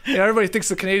 Everybody thinks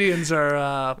the Canadians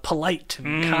are polite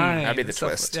and kind. That'd be the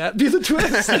twist. Yeah, be the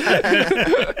twist.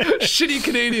 Shitty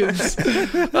Canadians.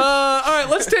 All right,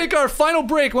 let's take our final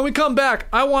break. When we come back,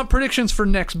 I want predictions for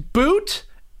next boot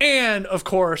and, of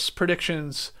course,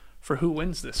 predictions for who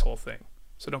wins this whole thing.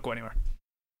 So don't go anywhere.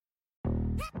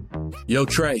 Yo,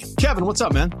 Trey. Kevin, what's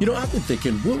up, man? I've been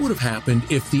thinking, what would have happened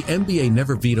if the NBA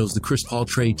never vetoes the Chris Paul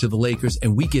trade to the Lakers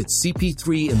and we get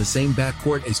CP3 in the same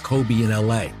backcourt as Kobe in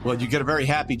LA? Well, you get a very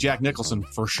happy Jack Nicholson,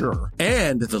 for sure.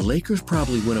 And the Lakers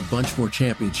probably win a bunch more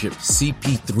championships.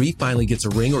 CP3 finally gets a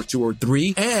ring or two or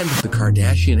three, and the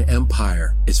Kardashian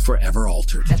empire is forever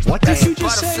altered. What did you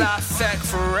just say?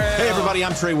 Hey, everybody,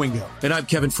 I'm Trey Wingo. And I'm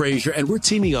Kevin Frazier, and we're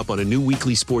teaming up on a new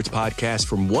weekly sports podcast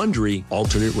from Wondery,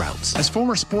 Alternate Routes. As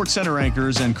former Sports Center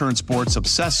anchors and current sports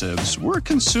obsessives, we're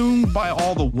consumed by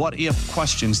all the what-if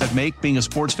questions that make being a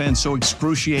sports fan so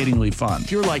excruciatingly fun.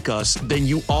 If you're like us, then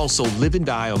you also live and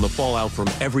die on the fallout from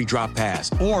every drop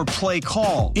pass. Or play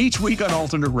call. Each week on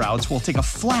Alternate Routes, we'll take a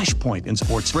flashpoint in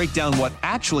sports, break down what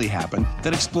actually happened,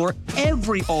 then explore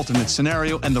every alternate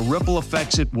scenario and the ripple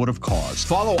effects it would have caused.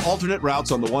 Follow Alternate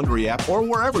Routes on the Wondery app or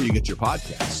wherever you get your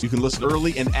podcasts. You can listen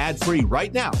early and ad-free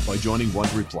right now by joining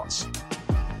Wondery Plus.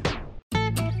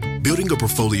 Building a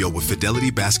portfolio with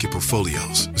Fidelity Basket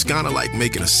Portfolios is kind of like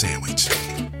making a sandwich.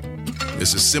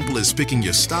 It's as simple as picking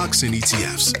your stocks and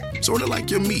ETFs, sort of like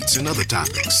your meats and other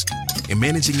toppings, and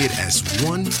managing it as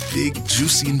one big,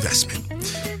 juicy investment.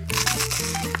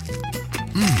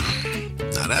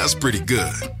 Now that's pretty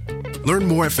good. Learn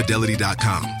more at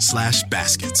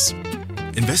Fidelity.com/baskets.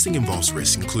 Investing involves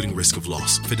risk, including risk of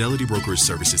loss. Fidelity Brokerage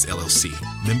Services, LLC.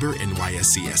 Member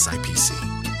NYSE SIPC.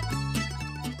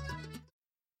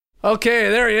 Okay,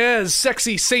 there he is,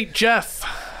 sexy Saint Jeff,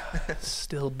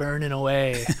 still burning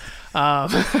away. I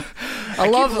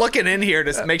love looking in here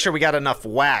to make sure we got enough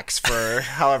wax for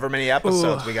however many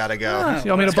episodes we got to go.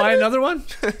 You want me to buy another one?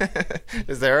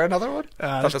 Is there another one?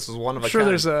 I thought this was one of a kind. Sure,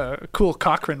 there's a cool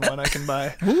Cochrane one I can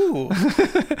buy. Ooh,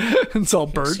 it's all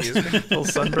burnt, little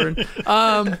sunburn.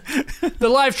 The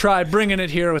live tribe bringing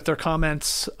it here with their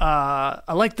comments.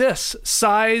 I like this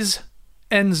size.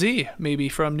 NZ, maybe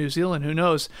from New Zealand, who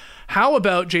knows? How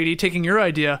about, JD, taking your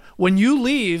idea, when you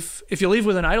leave, if you leave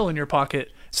with an idol in your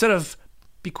pocket, instead of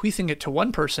bequeathing it to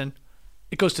one person,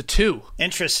 it goes to two.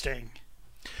 Interesting.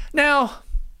 Now,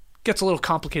 gets a little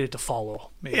complicated to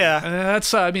follow, maybe. Yeah.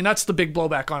 And that's the big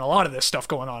blowback on a lot of this stuff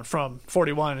going on from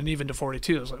 41 and even to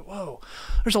 42. It's like, whoa,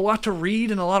 there's a lot to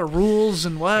read and a lot of rules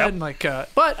and what, and like,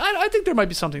 but I think there might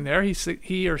be something there.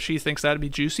 He or she thinks that'd be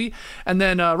juicy. And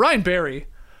then Ryan Barry,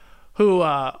 who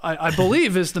I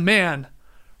believe is the man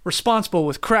responsible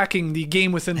with cracking the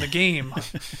game within the game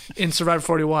in Survivor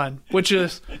 41, which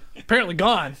is apparently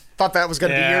gone. Thought that was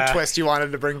going to be your twist you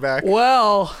wanted to bring back.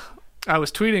 Well, I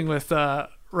was tweeting with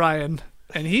Ryan,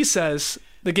 and he says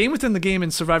the game within the game in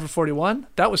Survivor 41,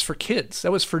 that was for kids.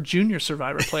 That was for junior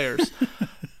Survivor players.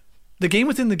 The game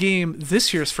within the game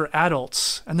this year is for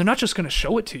adults, and they're not just going to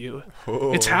show it to you.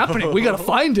 Oh. It's happening. We got to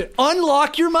find it.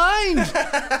 Unlock your mind.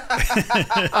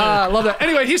 I love that.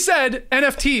 Anyway, he said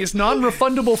NFTs,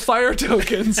 non-refundable fire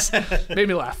tokens. Made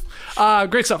me laugh.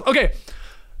 Great stuff. Okay,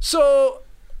 so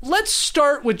let's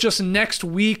start with just next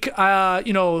week.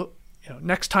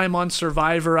 Next time on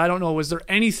Survivor, I don't know, was there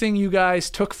anything you guys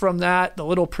took from that, the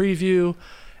little preview,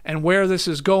 and where this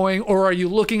is going? Or are you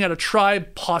looking at a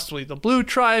tribe, possibly the Blue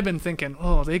Tribe, and thinking,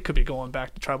 oh, they could be going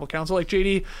back to Tribal Council? Like,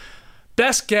 JD,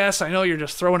 best guess, I know you're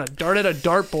just throwing a dart at a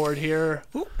dartboard here.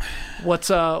 Ooh. What's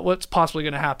possibly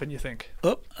going to happen, you think?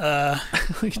 What am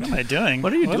I doing?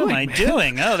 What are you doing? What am I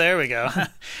doing? Oh, there we go.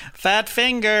 Fat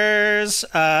fingers.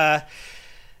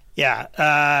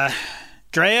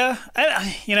 Drea,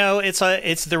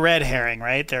 it's the red herring,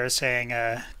 right? They're saying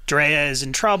Drea is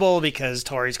in trouble because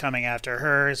Tori's coming after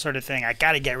her, sort of thing. I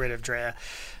got to get rid of Drea.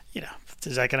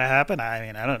 Is that going to happen? I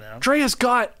mean, I don't know. Drea's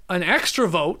got an extra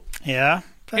vote. Yeah.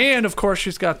 And, of course,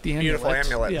 she's got the amulet. Beautiful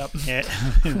amulet. Yep.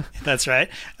 Yeah. That's right.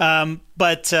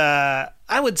 But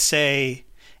I would say,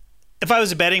 if I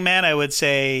was a betting man, I would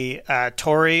say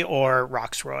Tori or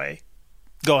Roxroy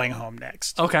going home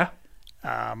next. Okay.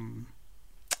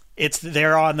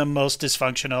 They're on the most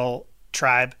dysfunctional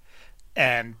tribe,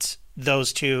 and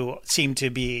those two seem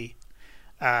to be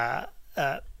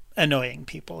annoying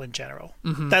people in general.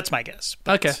 Mm-hmm. That's my guess.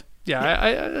 Okay.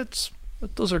 Yeah,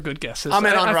 those are good guesses. I'm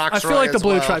in on Roxroy. I feel like the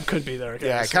Blue well. Tribe could be there.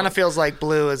 Yeah, it kind of feels like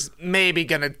Blue is maybe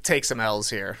going to take some L's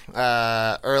here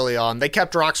early on. They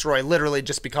kept Roxroy literally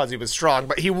just because he was strong,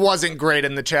 but he wasn't great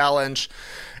in the challenge.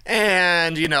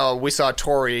 And, we saw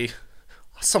Tori,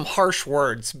 some harsh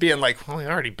words, being like, well, we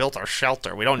already built our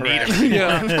shelter. We don't need him.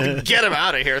 Yeah. Get him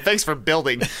out of here. Thanks for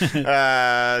building.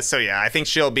 I think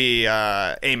she'll be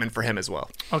aiming for him as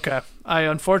well. Okay. I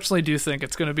unfortunately do think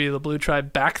it's going to be the Blue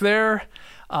Tribe back there.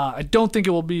 I don't think it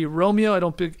will be Romeo. I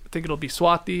don't think it'll be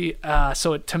Swati.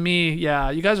 To me, yeah,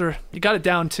 you got it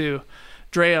down to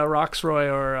Drea, Roxroy,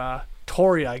 or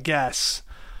Tori, I guess.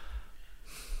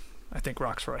 I think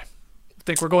Roxroy. I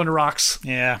think we're going to Rocks.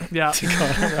 Yeah.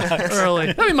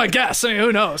 Early. I mean, my guess. I mean,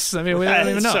 who knows? I mean, we don't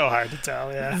even know. It's so hard to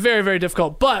tell, yeah. Very, very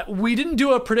difficult. But we didn't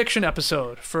do a prediction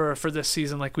episode for this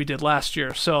season like we did last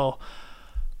year. So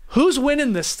who's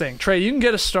winning this thing? Trey, you can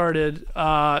get us started.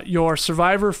 Your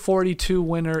Survivor 42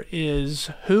 winner is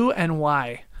who and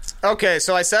why? Okay,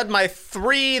 so I said my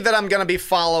 3 that I'm going to be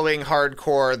following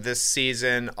hardcore this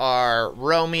season are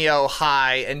Romeo,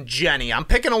 Hai, and Jenny. I'm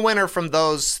picking a winner from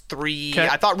those 3. Okay.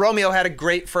 I thought Romeo had a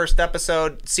great first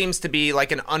episode. Seems to be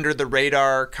like an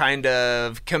under-the-radar kind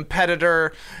of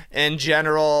competitor in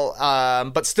general,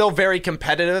 but still very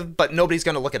competitive, but nobody's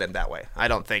going to look at him that way, I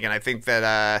don't think. And I think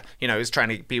that, he's trying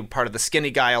to be part of the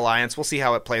Skinny Guy Alliance. We'll see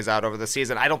how it plays out over the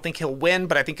season. I don't think he'll win,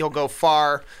 but I think he'll go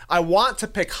far. I want to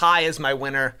pick Hai as my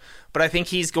winner, but I think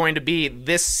he's going to be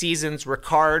this season's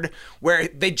Ricard, where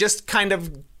they just kind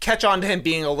of catch on to him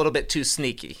being a little bit too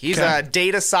sneaky. He's a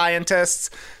data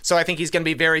scientist, so I think he's going to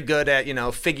be very good at,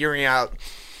 figuring out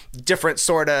different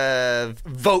sort of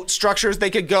vote structures they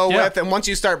could go with. And once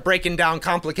you start breaking down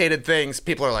complicated things,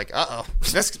 people are like, uh-oh,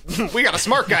 we got a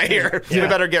smart guy here. We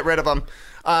better get rid of him.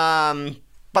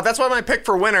 But that's why my pick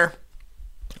for winner,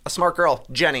 a smart girl,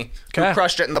 Jenny, who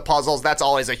crushed it in the puzzles. That's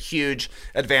always a huge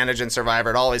advantage in Survivor.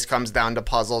 It always comes down to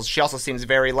puzzles. She also seems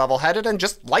very level-headed and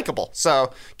just likable.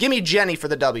 So give me Jenny for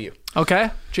the W.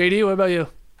 Okay. JD, what about you?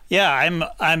 Yeah,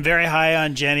 I'm very high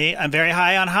on Jenny. I'm very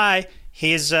high on Hai.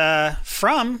 He's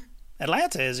from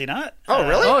Atlanta, is he not? Oh,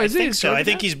 really? I think so. I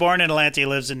think he's born in Atlanta. He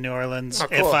lives in New Orleans. Oh,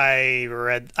 cool. I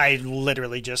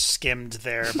literally just skimmed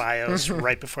their bios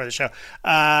right before the show.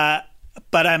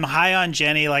 But I'm high on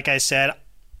Jenny, like I said.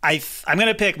 I'm going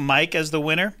to pick Mike as the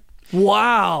winner.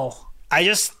 Wow. I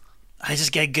just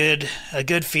get a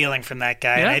good feeling from that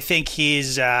guy. Yeah? And I think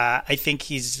he's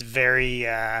very,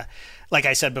 like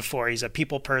I said before, he's a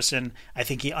people person. I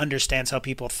think he understands how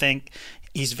people think.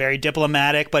 He's very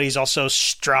diplomatic, but he's also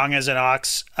strong as an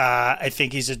ox. I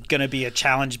think he's going to be a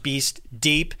challenge beast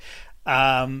deep.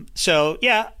 And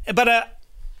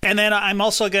then I'm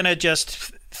also going to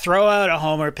just throw out a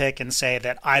homer pick and say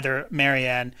that either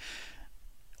Marianne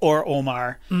or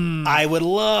Omar. I would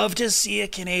love to see a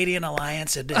Canadian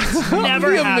alliance. It's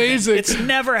never happened. Amazing. It's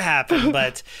never happened,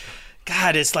 but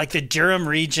God, it's like the Durham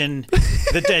region,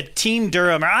 the Team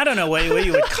Durham, or I don't know what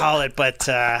you would call it, but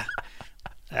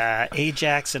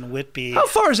Ajax and Whitby. How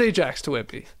far is Ajax to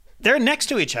Whitby? They're next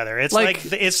to each other. It's like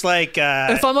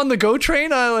if I'm on the GO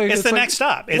train, it's the next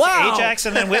stop. It's Ajax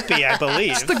and then Whitby, I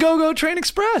believe. It's the GO Train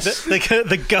Express.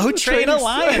 The GO Train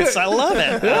Alliance. I love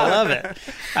it. I love it.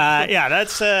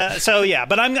 That's so. Yeah,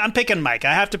 but I'm picking Mike.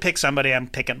 I have to pick somebody. I'm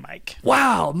picking Mike.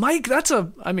 Wow, Mike.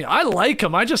 I like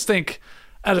him. I just think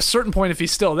at a certain point, if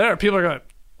he's still there, people are going.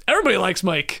 Everybody likes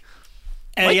Mike.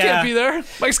 Mike can't be there.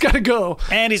 Mike's got to go.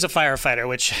 And he's a firefighter,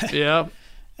 which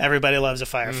everybody loves a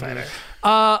firefighter.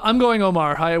 I'm going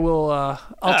Omar. I will.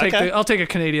 I'll take a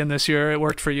Canadian this year. It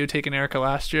worked for you taking Erica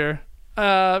last year.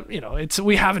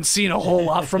 We haven't seen a whole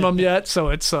lot from him yet, so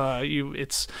it's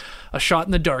a shot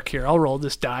in the dark here. I'll roll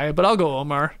this die, but I'll go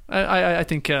Omar. I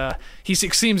think he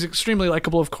seems extremely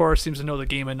likable. Of course, seems to know the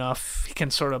game enough. He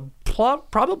can sort of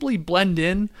probably blend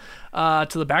in to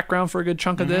the background for a good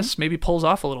chunk of this. Maybe pulls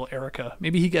off a little Erica.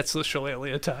 Maybe he gets the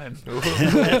shillelagh time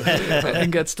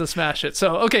and gets to smash it.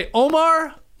 So okay,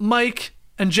 Omar, Mike,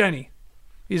 and Jenny.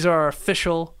 These are our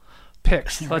official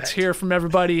picks. Let's hear from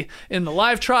everybody in the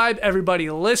live tribe, everybody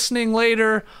listening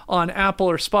later on Apple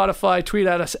or Spotify. Tweet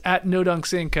at us at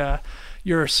NoDunksInc.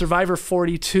 Your Survivor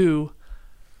 42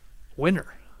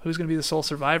 winner. Who's going to be the sole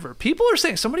survivor? People are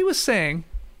saying, somebody was saying,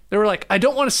 they were like, I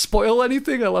don't want to spoil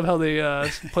anything. I love how they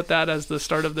put that as the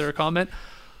start of their comment.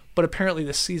 But apparently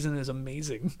this season is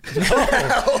amazing.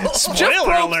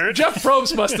 Spoiler alert. Jeff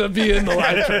Probst must be in the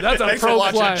live tribe. That's a Thanks for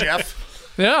watching,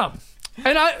 Jeff. Yeah.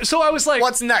 And I was like,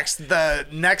 what's next? The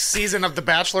next season of The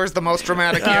Bachelor is the most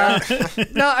dramatic year?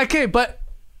 No, okay, but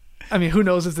I mean, who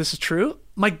knows if this is true?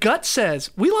 My gut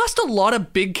says we lost a lot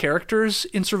of big characters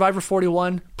in Survivor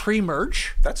 41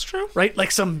 pre-merge. That's true. Right?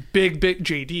 Like some big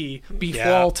JD, Beef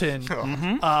Walton.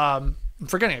 I'm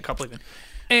forgetting a couple even.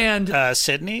 And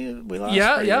Sydney, we lost.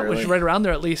 Which is right around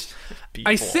there at least.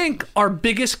 I think our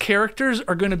biggest characters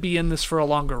are going to be in this for a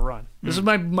longer run. This is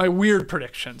my weird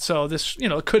prediction. So this,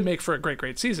 it could make for a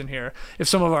great season here if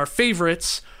some of our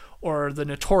favorites or the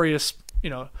notorious,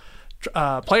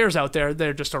 players out there,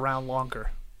 they're just around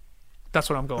longer. That's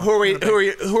what I'm going.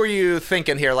 Who are you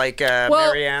thinking here? Like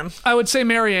Marianne? I would say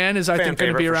Marianne is, I think,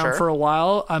 going to be around for a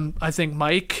while. I think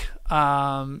Mike.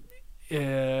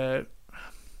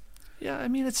 Yeah, I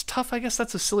mean, it's tough. I guess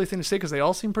that's a silly thing to say because they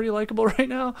all seem pretty likable right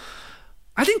now.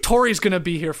 I think Tori's going to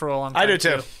be here for a long time. I do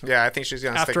too. Yeah, I think she's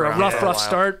going to stick around. After a rough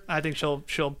start, I think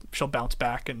she'll bounce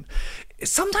back, and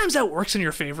sometimes that works in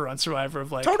your favor on Survivor.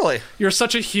 Of like, totally, you're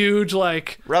such a huge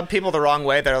rub people the wrong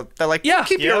way. They're like,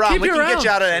 keep you around. We can get you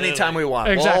out at any time we want.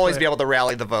 Exactly. We'll always be able to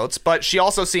rally the votes. But she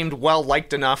also seemed well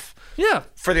liked enough. Yeah.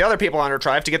 For the other people on her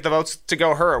tribe to get the votes to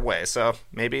go her way. So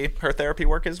maybe her therapy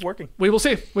work is working. We will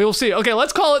see. Okay,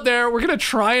 let's call it there. We're going to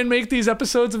try and make these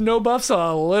episodes of No Buffs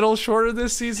a little shorter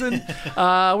this season.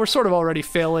 We're sort of already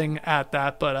failing at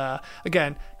that. But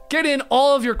again, get in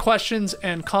all of your questions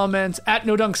and comments at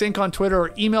NoDunksInc on Twitter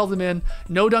or email them in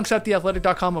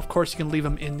nodunks@theathletic.com. Of course, you can leave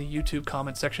them in the YouTube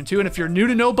comment section too. And if you're new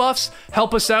to No Buffs,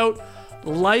 help us out.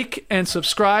 Like and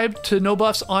subscribe to No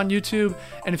Buffs on YouTube,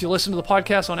 and if you listen to the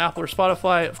podcast on Apple or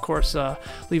Spotify, of course,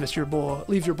 leave your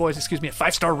boys a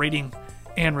 5-star rating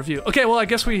and review. Okay, well, I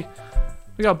guess we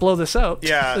gotta blow this out.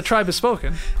 Yeah, the tribe has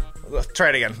spoken. Let's try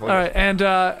it again. All right,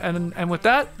 and with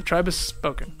that, the tribe has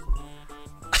spoken.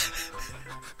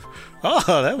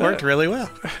 Oh, that worked really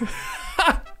well.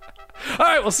 All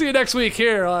right, we'll see you next week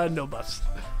here on No Buffs.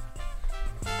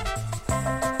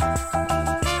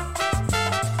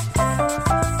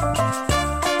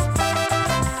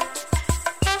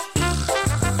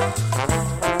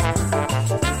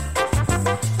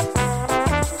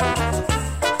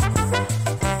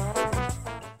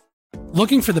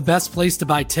 Looking for the best place to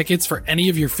buy tickets for any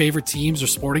of your favorite teams or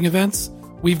sporting events?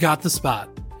 We've got the spot.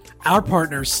 Our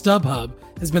partner, StubHub,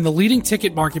 has been the leading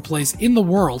ticket marketplace in the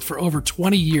world for over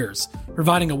 20 years,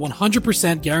 providing a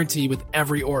 100% guarantee with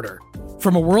every order.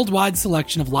 From a worldwide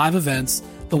selection of live events,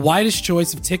 the widest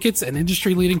choice of tickets and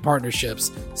industry-leading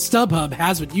partnerships, StubHub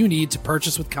has what you need to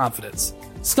purchase with confidence.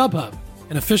 StubHub,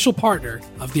 an official partner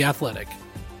of The Athletic.